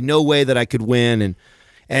be no way that I could win.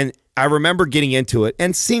 And I remember getting into it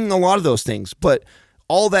and seeing a lot of those things, but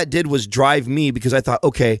all that did was drive me because I thought,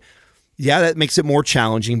 okay, yeah, that makes it more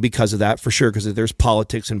challenging because of that, for sure, because there's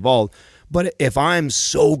politics involved. But if I'm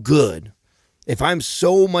so good, if I'm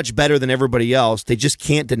so much better than everybody else, they just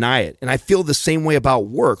can't deny it. And I feel the same way about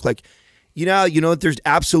work. There's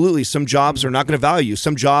absolutely some jobs are not going to value you.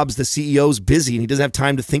 Some jobs the CEO's busy and he doesn't have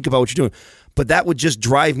time to think about what you're doing. But that would just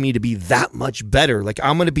drive me to be that much better.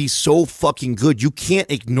 I'm going to be so fucking good. You can't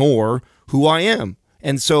ignore who I am.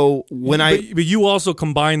 And so but you also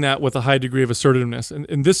combine that with a high degree of assertiveness.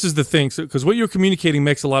 And this is the thing. Because what you're communicating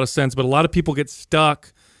makes a lot of sense, but a lot of people get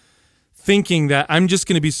stuck thinking that I'm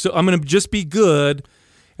going to just be good.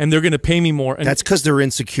 and they're going to pay me more. And that's because they're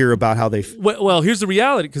insecure about how they. Well, here's the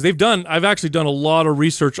reality, because I've actually done a lot of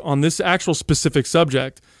research on this actual specific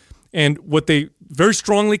subject, and what they very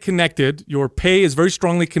strongly connected. Your pay is very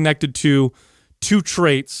strongly connected to 2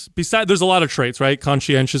 traits. There's a lot of traits, right?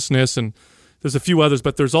 Conscientiousness, and there's a few others,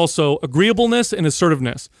 but there's also agreeableness and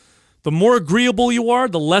assertiveness. The more agreeable you are,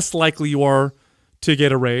 the less likely you are to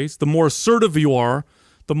get a raise. The more assertive you are,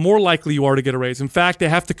 the more likely you are to get a raise. In fact, they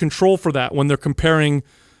have to control for that when they're comparing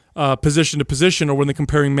position to position, or when they're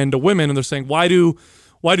comparing men to women, and they're saying, why do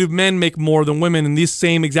men make more than women in this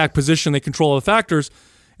same exact position? They control all the factors,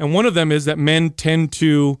 and one of them is that men tend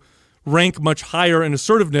to rank much higher in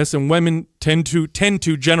assertiveness, and women tend to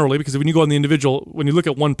generally, because when you go on the individual, when you look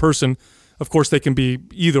at one person, of course they can be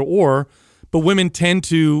either or, but women tend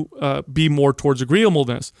to be more towards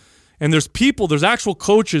agreeableness. And there's actual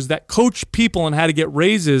coaches that coach people on how to get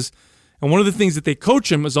raises, and one of the things that they coach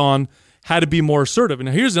them is on how to be more assertive. And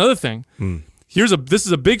now here's another thing. This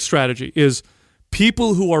is a big strategy, is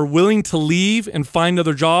people who are willing to leave and find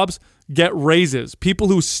other jobs get raises. People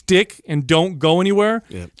who stick and don't go anywhere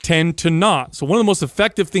tend to not. So one of the most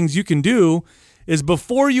effective things you can do is,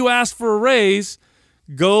 before you ask for a raise,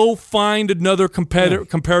 go find another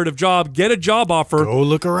comparative job, get a job offer. Go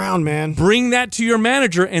look around, man. Bring that to your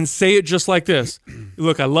manager and say it just like this.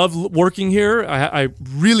 Look, I love working here. I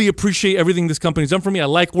really appreciate everything this company's done for me. I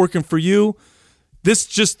like working for you. This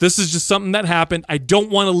is just something that happened. I don't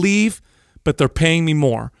want to leave, but they're paying me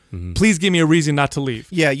more. Please give me a reason not to leave.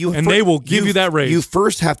 Yeah, they will give you that raise. You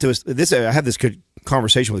first have to. I have this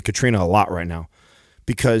conversation with Katrina a lot right now,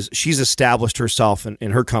 because she's established herself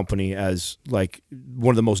in her company as like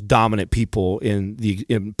one of the most dominant people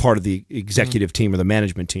in part of the executive team or the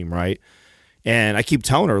management team, right? And I keep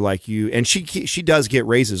telling her, like, she does get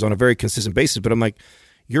raises on a very consistent basis, but I'm like,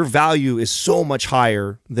 your value is so much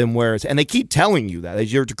higher than where it's, and they keep telling you that.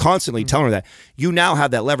 You're constantly telling her that. You now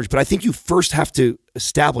have that leverage, but I think you first have to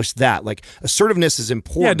establish that. Like, assertiveness is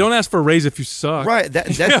important. Yeah, don't ask for a raise if you suck. Right.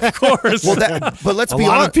 Yeah, of course. Well, but let's be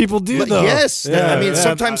honest. A lot of people do, though. Yes. Yeah, I mean,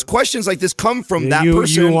 sometimes questions like this come from that you,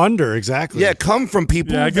 person. You wonder, exactly. Yeah, come from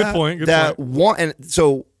people good point. want. And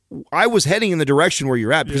so I was heading in the direction where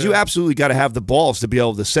you're at, because you absolutely got to have the balls to be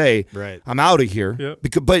able to say, I'm out of here. Yep.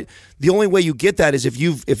 But the only way you get that is if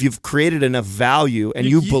you've created enough value and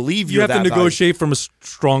you believe you have that to negotiate from a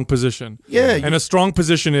strong position. Yeah, and a strong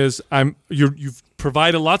position is you've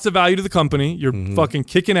provided lots of value to the company. You're fucking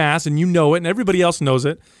kicking ass, and you know it, and everybody else knows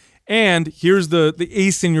it. And here's the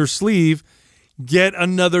ace in your sleeve: get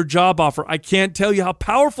another job offer. I can't tell you how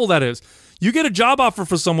powerful that is. You get a job offer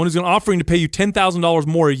for someone who's going to offering to pay you $10,000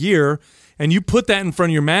 more a year, and you put that in front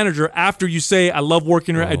of your manager after you say, I love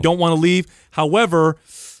working here, I don't want to leave. However,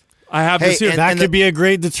 I have this here. That could be a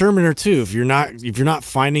great determiner too. If you're not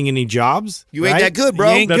finding any jobs, you ain't that good, bro.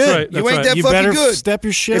 You ain't That's good. right. You ain't that You fucking better good. step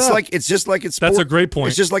your shit up. It's just like it's. That's a great point.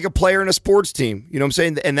 It's just like a player in a sports team. You know what I'm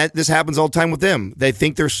saying? And this happens all the time with them. They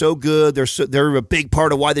think they're so good. They're a big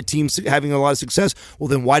part of why the team's having a lot of success. Well,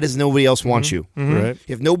 then why does nobody else want you? Right.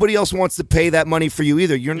 If nobody else wants to pay that money for you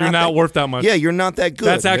either, you're not worth that much. Yeah, you're not that good.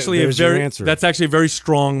 That's actually There's your answer. That's actually a very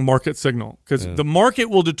strong market signal, because the market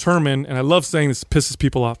will determine, and I love saying this, pisses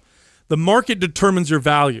people off. The market determines your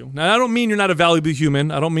value. Now, I don't mean you're not a valuable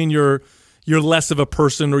human. I don't mean you're less of a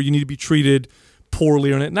person or you need to be treated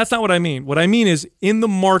poorly or anything. That's not what I mean. What I mean is, in the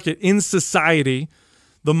market, in society,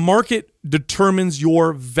 the market determines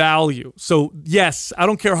your value. So yes, I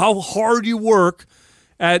don't care how hard you work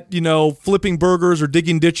at, flipping burgers or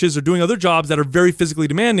digging ditches or doing other jobs that are very physically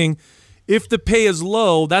demanding. If the pay is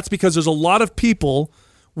low, that's because there's a lot of people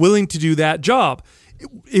willing to do that job.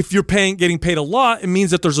 If you're getting paid a lot, it means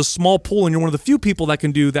that there's a small pool and you're one of the few people that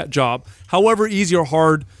can do that job, however easy or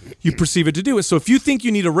hard you perceive it to do it. So if you think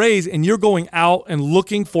you need a raise and you're going out and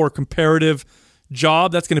looking for a comparative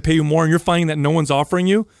job that's going to pay you more, and you're finding that no one's offering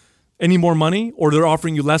you any more money, or they're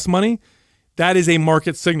offering you less money, that is a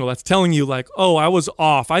market signal. That's telling you, like, oh, I was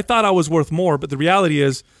off. I thought I was worth more, but the reality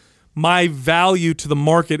is my value to the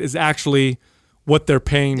market is actually what they're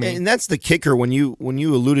paying me. And that's the kicker. When you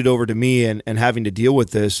alluded over to me and having to deal with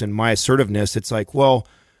this and my assertiveness, it's like, well,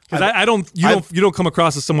 you don't come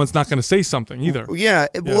across as someone that's not going to say something either. Yeah.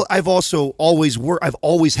 Well, I've also always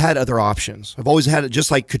had other options. I've always had it, just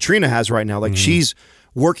like Katrina has right now. Like, she's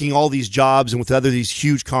working all these jobs and with these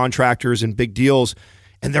huge contractors and big deals.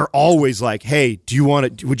 And they're always like, hey,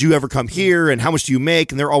 would you ever come here? And how much do you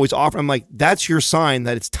make? And they're always offering. I'm like, that's your sign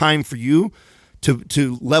that it's time for you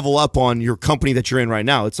to level up on your company that you're in right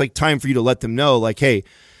now. It's like time for you to let them know, like, hey,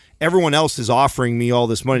 everyone else is offering me all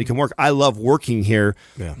this money to come work. I love working here.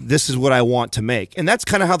 Yeah. This is what I want to make. And that's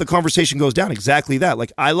kind of how the conversation goes down. Exactly that.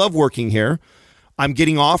 Like, I love working here. I'm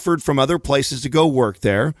getting offered from other places to go work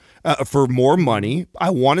there for more money.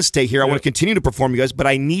 I want to stay here. I want to continue to perform, you guys, but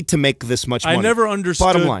I need to make this much money. I never understood.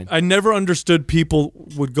 Bottom line. I never understood people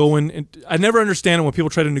would go in. And I never understand when people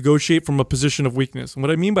try to negotiate from a position of weakness. And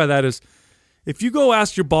what I mean by that is, if you go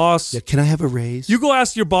ask your boss, can I have a raise? You go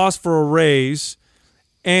ask your boss for a raise,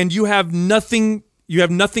 and you have nothing. You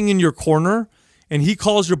have nothing in your corner. And he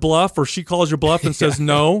calls your bluff, or she calls your bluff and says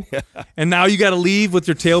no, and now you got to leave with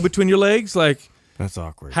your tail between your legs. Like, that's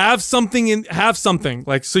awkward. Have something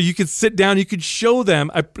like, so you could sit down. You could show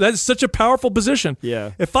them. That's such a powerful position.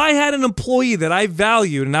 Yeah. If I had an employee that I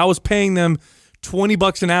valued and I was paying them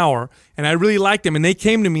 $20 an hour, and I really liked them, and they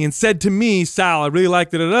came to me and said to me, Sal, I really like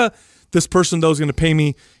this person though is going to pay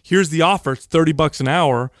me. Here's the offer. It's $30 an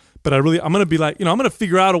hour. But I'm going to be like, I'm going to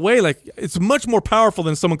figure out a way. Like, it's much more powerful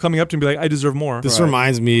than someone coming up to me and be like, I deserve more. This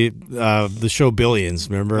reminds me of the show Billions.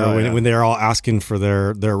 Remember when they're all asking for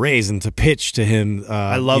their raise and to pitch to him.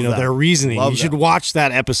 I love that. Their reasoning. Love you should watch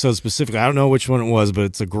that episode specifically. I don't know which one it was, but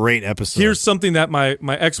it's a great episode. Here's something that my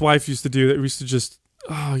ex-wife used to do that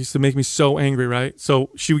used to make me so angry. Right?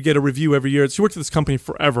 So she would get a review every year. She worked at this company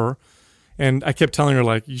forever, and I kept telling her,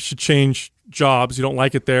 like, you should change jobs. You don't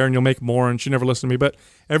like it there, and you'll make more. And she never listened to me. But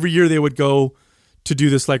every year they would go to do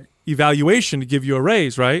this like evaluation to give you a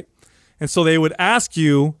raise, right? And so they would ask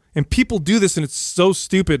you, and people do this, and it's so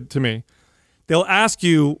stupid to me. They'll ask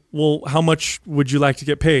you, well, how much would you like to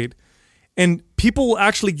get paid? And people will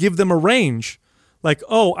actually give them a range. Like,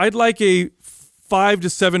 oh, I'd like a $5 to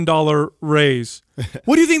 $7 raise.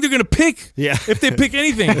 What do you think they're going to pick? If they pick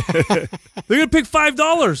anything, they're going to pick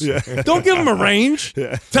 $5. Don't give them a range.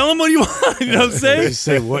 Tell them what you want. You know what I'm saying? Just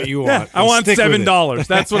say what you want. I want $7.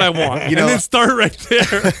 That's what I want. And then start right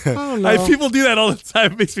there. People do that all the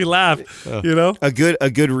time. It makes me laugh. A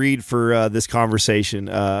good read for this conversation.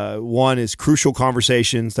 One is Crucial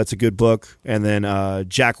Conversations. That's a good book. And then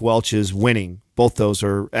Jack Welch's Winning. Both those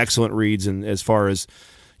are excellent reads. And as far as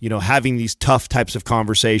having these tough types of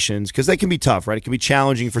conversations, because they can be tough, right? It can be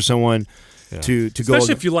challenging for someone to go.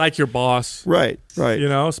 Especially if you like your boss. Right.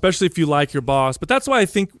 Especially if you like your boss. But that's why I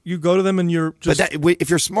think you go to them and you're just... But if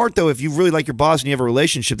you're smart, though, if you really like your boss and you have a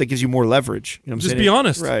relationship, that gives you more leverage. You know what I'm saying? Just be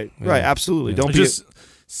honest. Right, absolutely. Don't just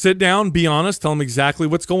sit down, be honest, tell them exactly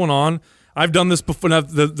what's going on. I've done this before.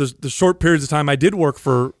 The short periods of time I did work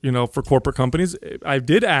for corporate companies, I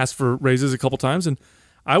did ask for raises a couple times, and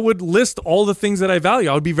I would list all the things that I value.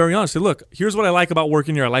 I would be very honest. Say, look, here's what I like about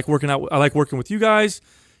working here. I like working out. I like working with you guys.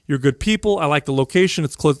 You're good people. I like the location.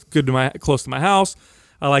 It's close to my house.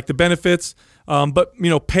 I like the benefits. But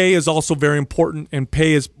pay is also very important, and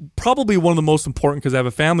pay is probably one of the most important because I have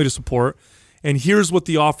a family to support. And here's what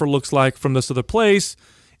the offer looks like from this other place.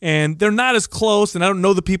 And they're not as close, and I don't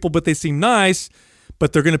know the people, but they seem nice.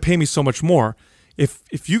 But they're going to pay me so much more.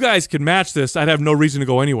 If you guys could match this, I'd have no reason to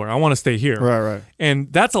go anywhere. I want to stay here. Right.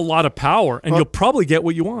 And that's a lot of power, and you'll probably get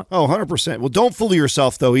what you want. Oh, 100%. Well, don't fool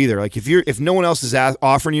yourself, though, either. Like, if no one else is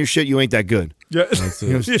offering you shit, you ain't that good. Yeah.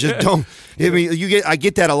 Just don't. I mean, I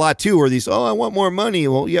get that a lot, too, where these, I want more money.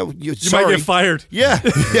 Well, yeah, you might get fired. Yeah.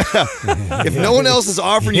 If no one else is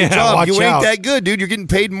offering you a job, you ain't that good, dude. You're getting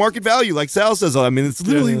paid market value, like Sal says. I mean, it's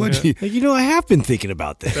literally what you... I have been thinking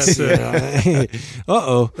about this. That's it.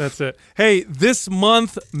 Uh-oh. That's it. Hey, this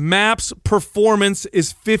month, MAPS Performance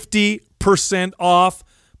is 50% off,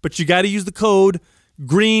 but you got to use the code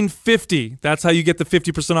GREEN50. That's how you get the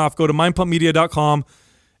 50% off. Go to mindpumpmedia.com.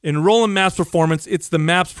 Enroll in MAPS Performance. It's the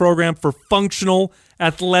MAPS program for functional,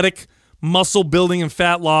 athletic, muscle building, and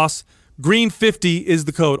fat loss. GREEN50 is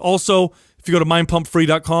the code. Also, if you go to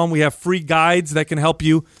mindpumpfree.com, we have free guides that can help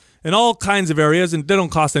you in all kinds of areas, and they don't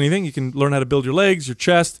cost anything. You can learn how to build your legs, your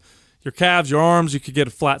chest, your calves, your arms. You could get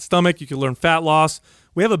a flat stomach. You could learn fat loss.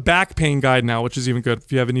 We have a back pain guide now, which is even good.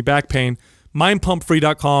 If you have any back pain,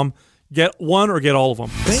 mindpumpfree.com. Get one or get all of them.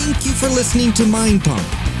 Thank you for listening to Mind Pump.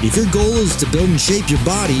 If your goal is to build and shape your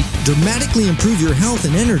body, dramatically improve your health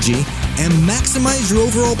and energy, and maximize your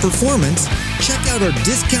overall performance, check out our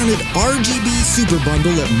discounted RGB Super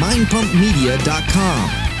Bundle at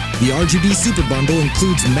mindpumpmedia.com. The RGB Super Bundle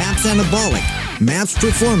includes MAPS Anabolic, MAPS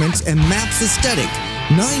Performance, and MAPS Aesthetic.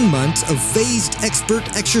 9 months of phased expert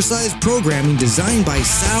exercise programming designed by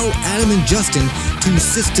Sal, Adam, and Justin to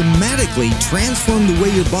systematically transform the way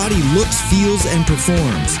your body looks, feels, and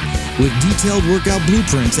performs. With detailed workout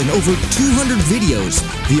blueprints and over 200 videos,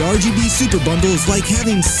 the RGB Super Bundle is like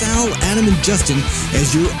having Sal, Adam, and Justin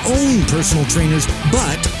as your own personal trainers,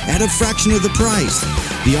 but at a fraction of the price.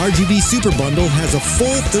 The RGB Super Bundle has a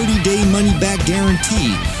full 30-day money-back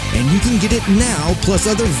guarantee, and you can get it now plus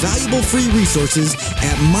other valuable free resources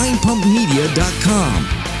at mindpumpmedia.com.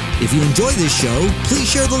 If you enjoy this show, please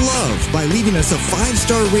share the love by leaving us a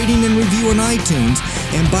 5-star rating and review on iTunes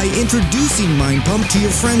and by introducing Mind Pump to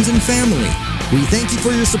your friends and family. We thank you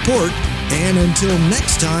for your support, and until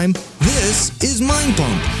next time, this is Mind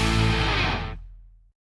Pump.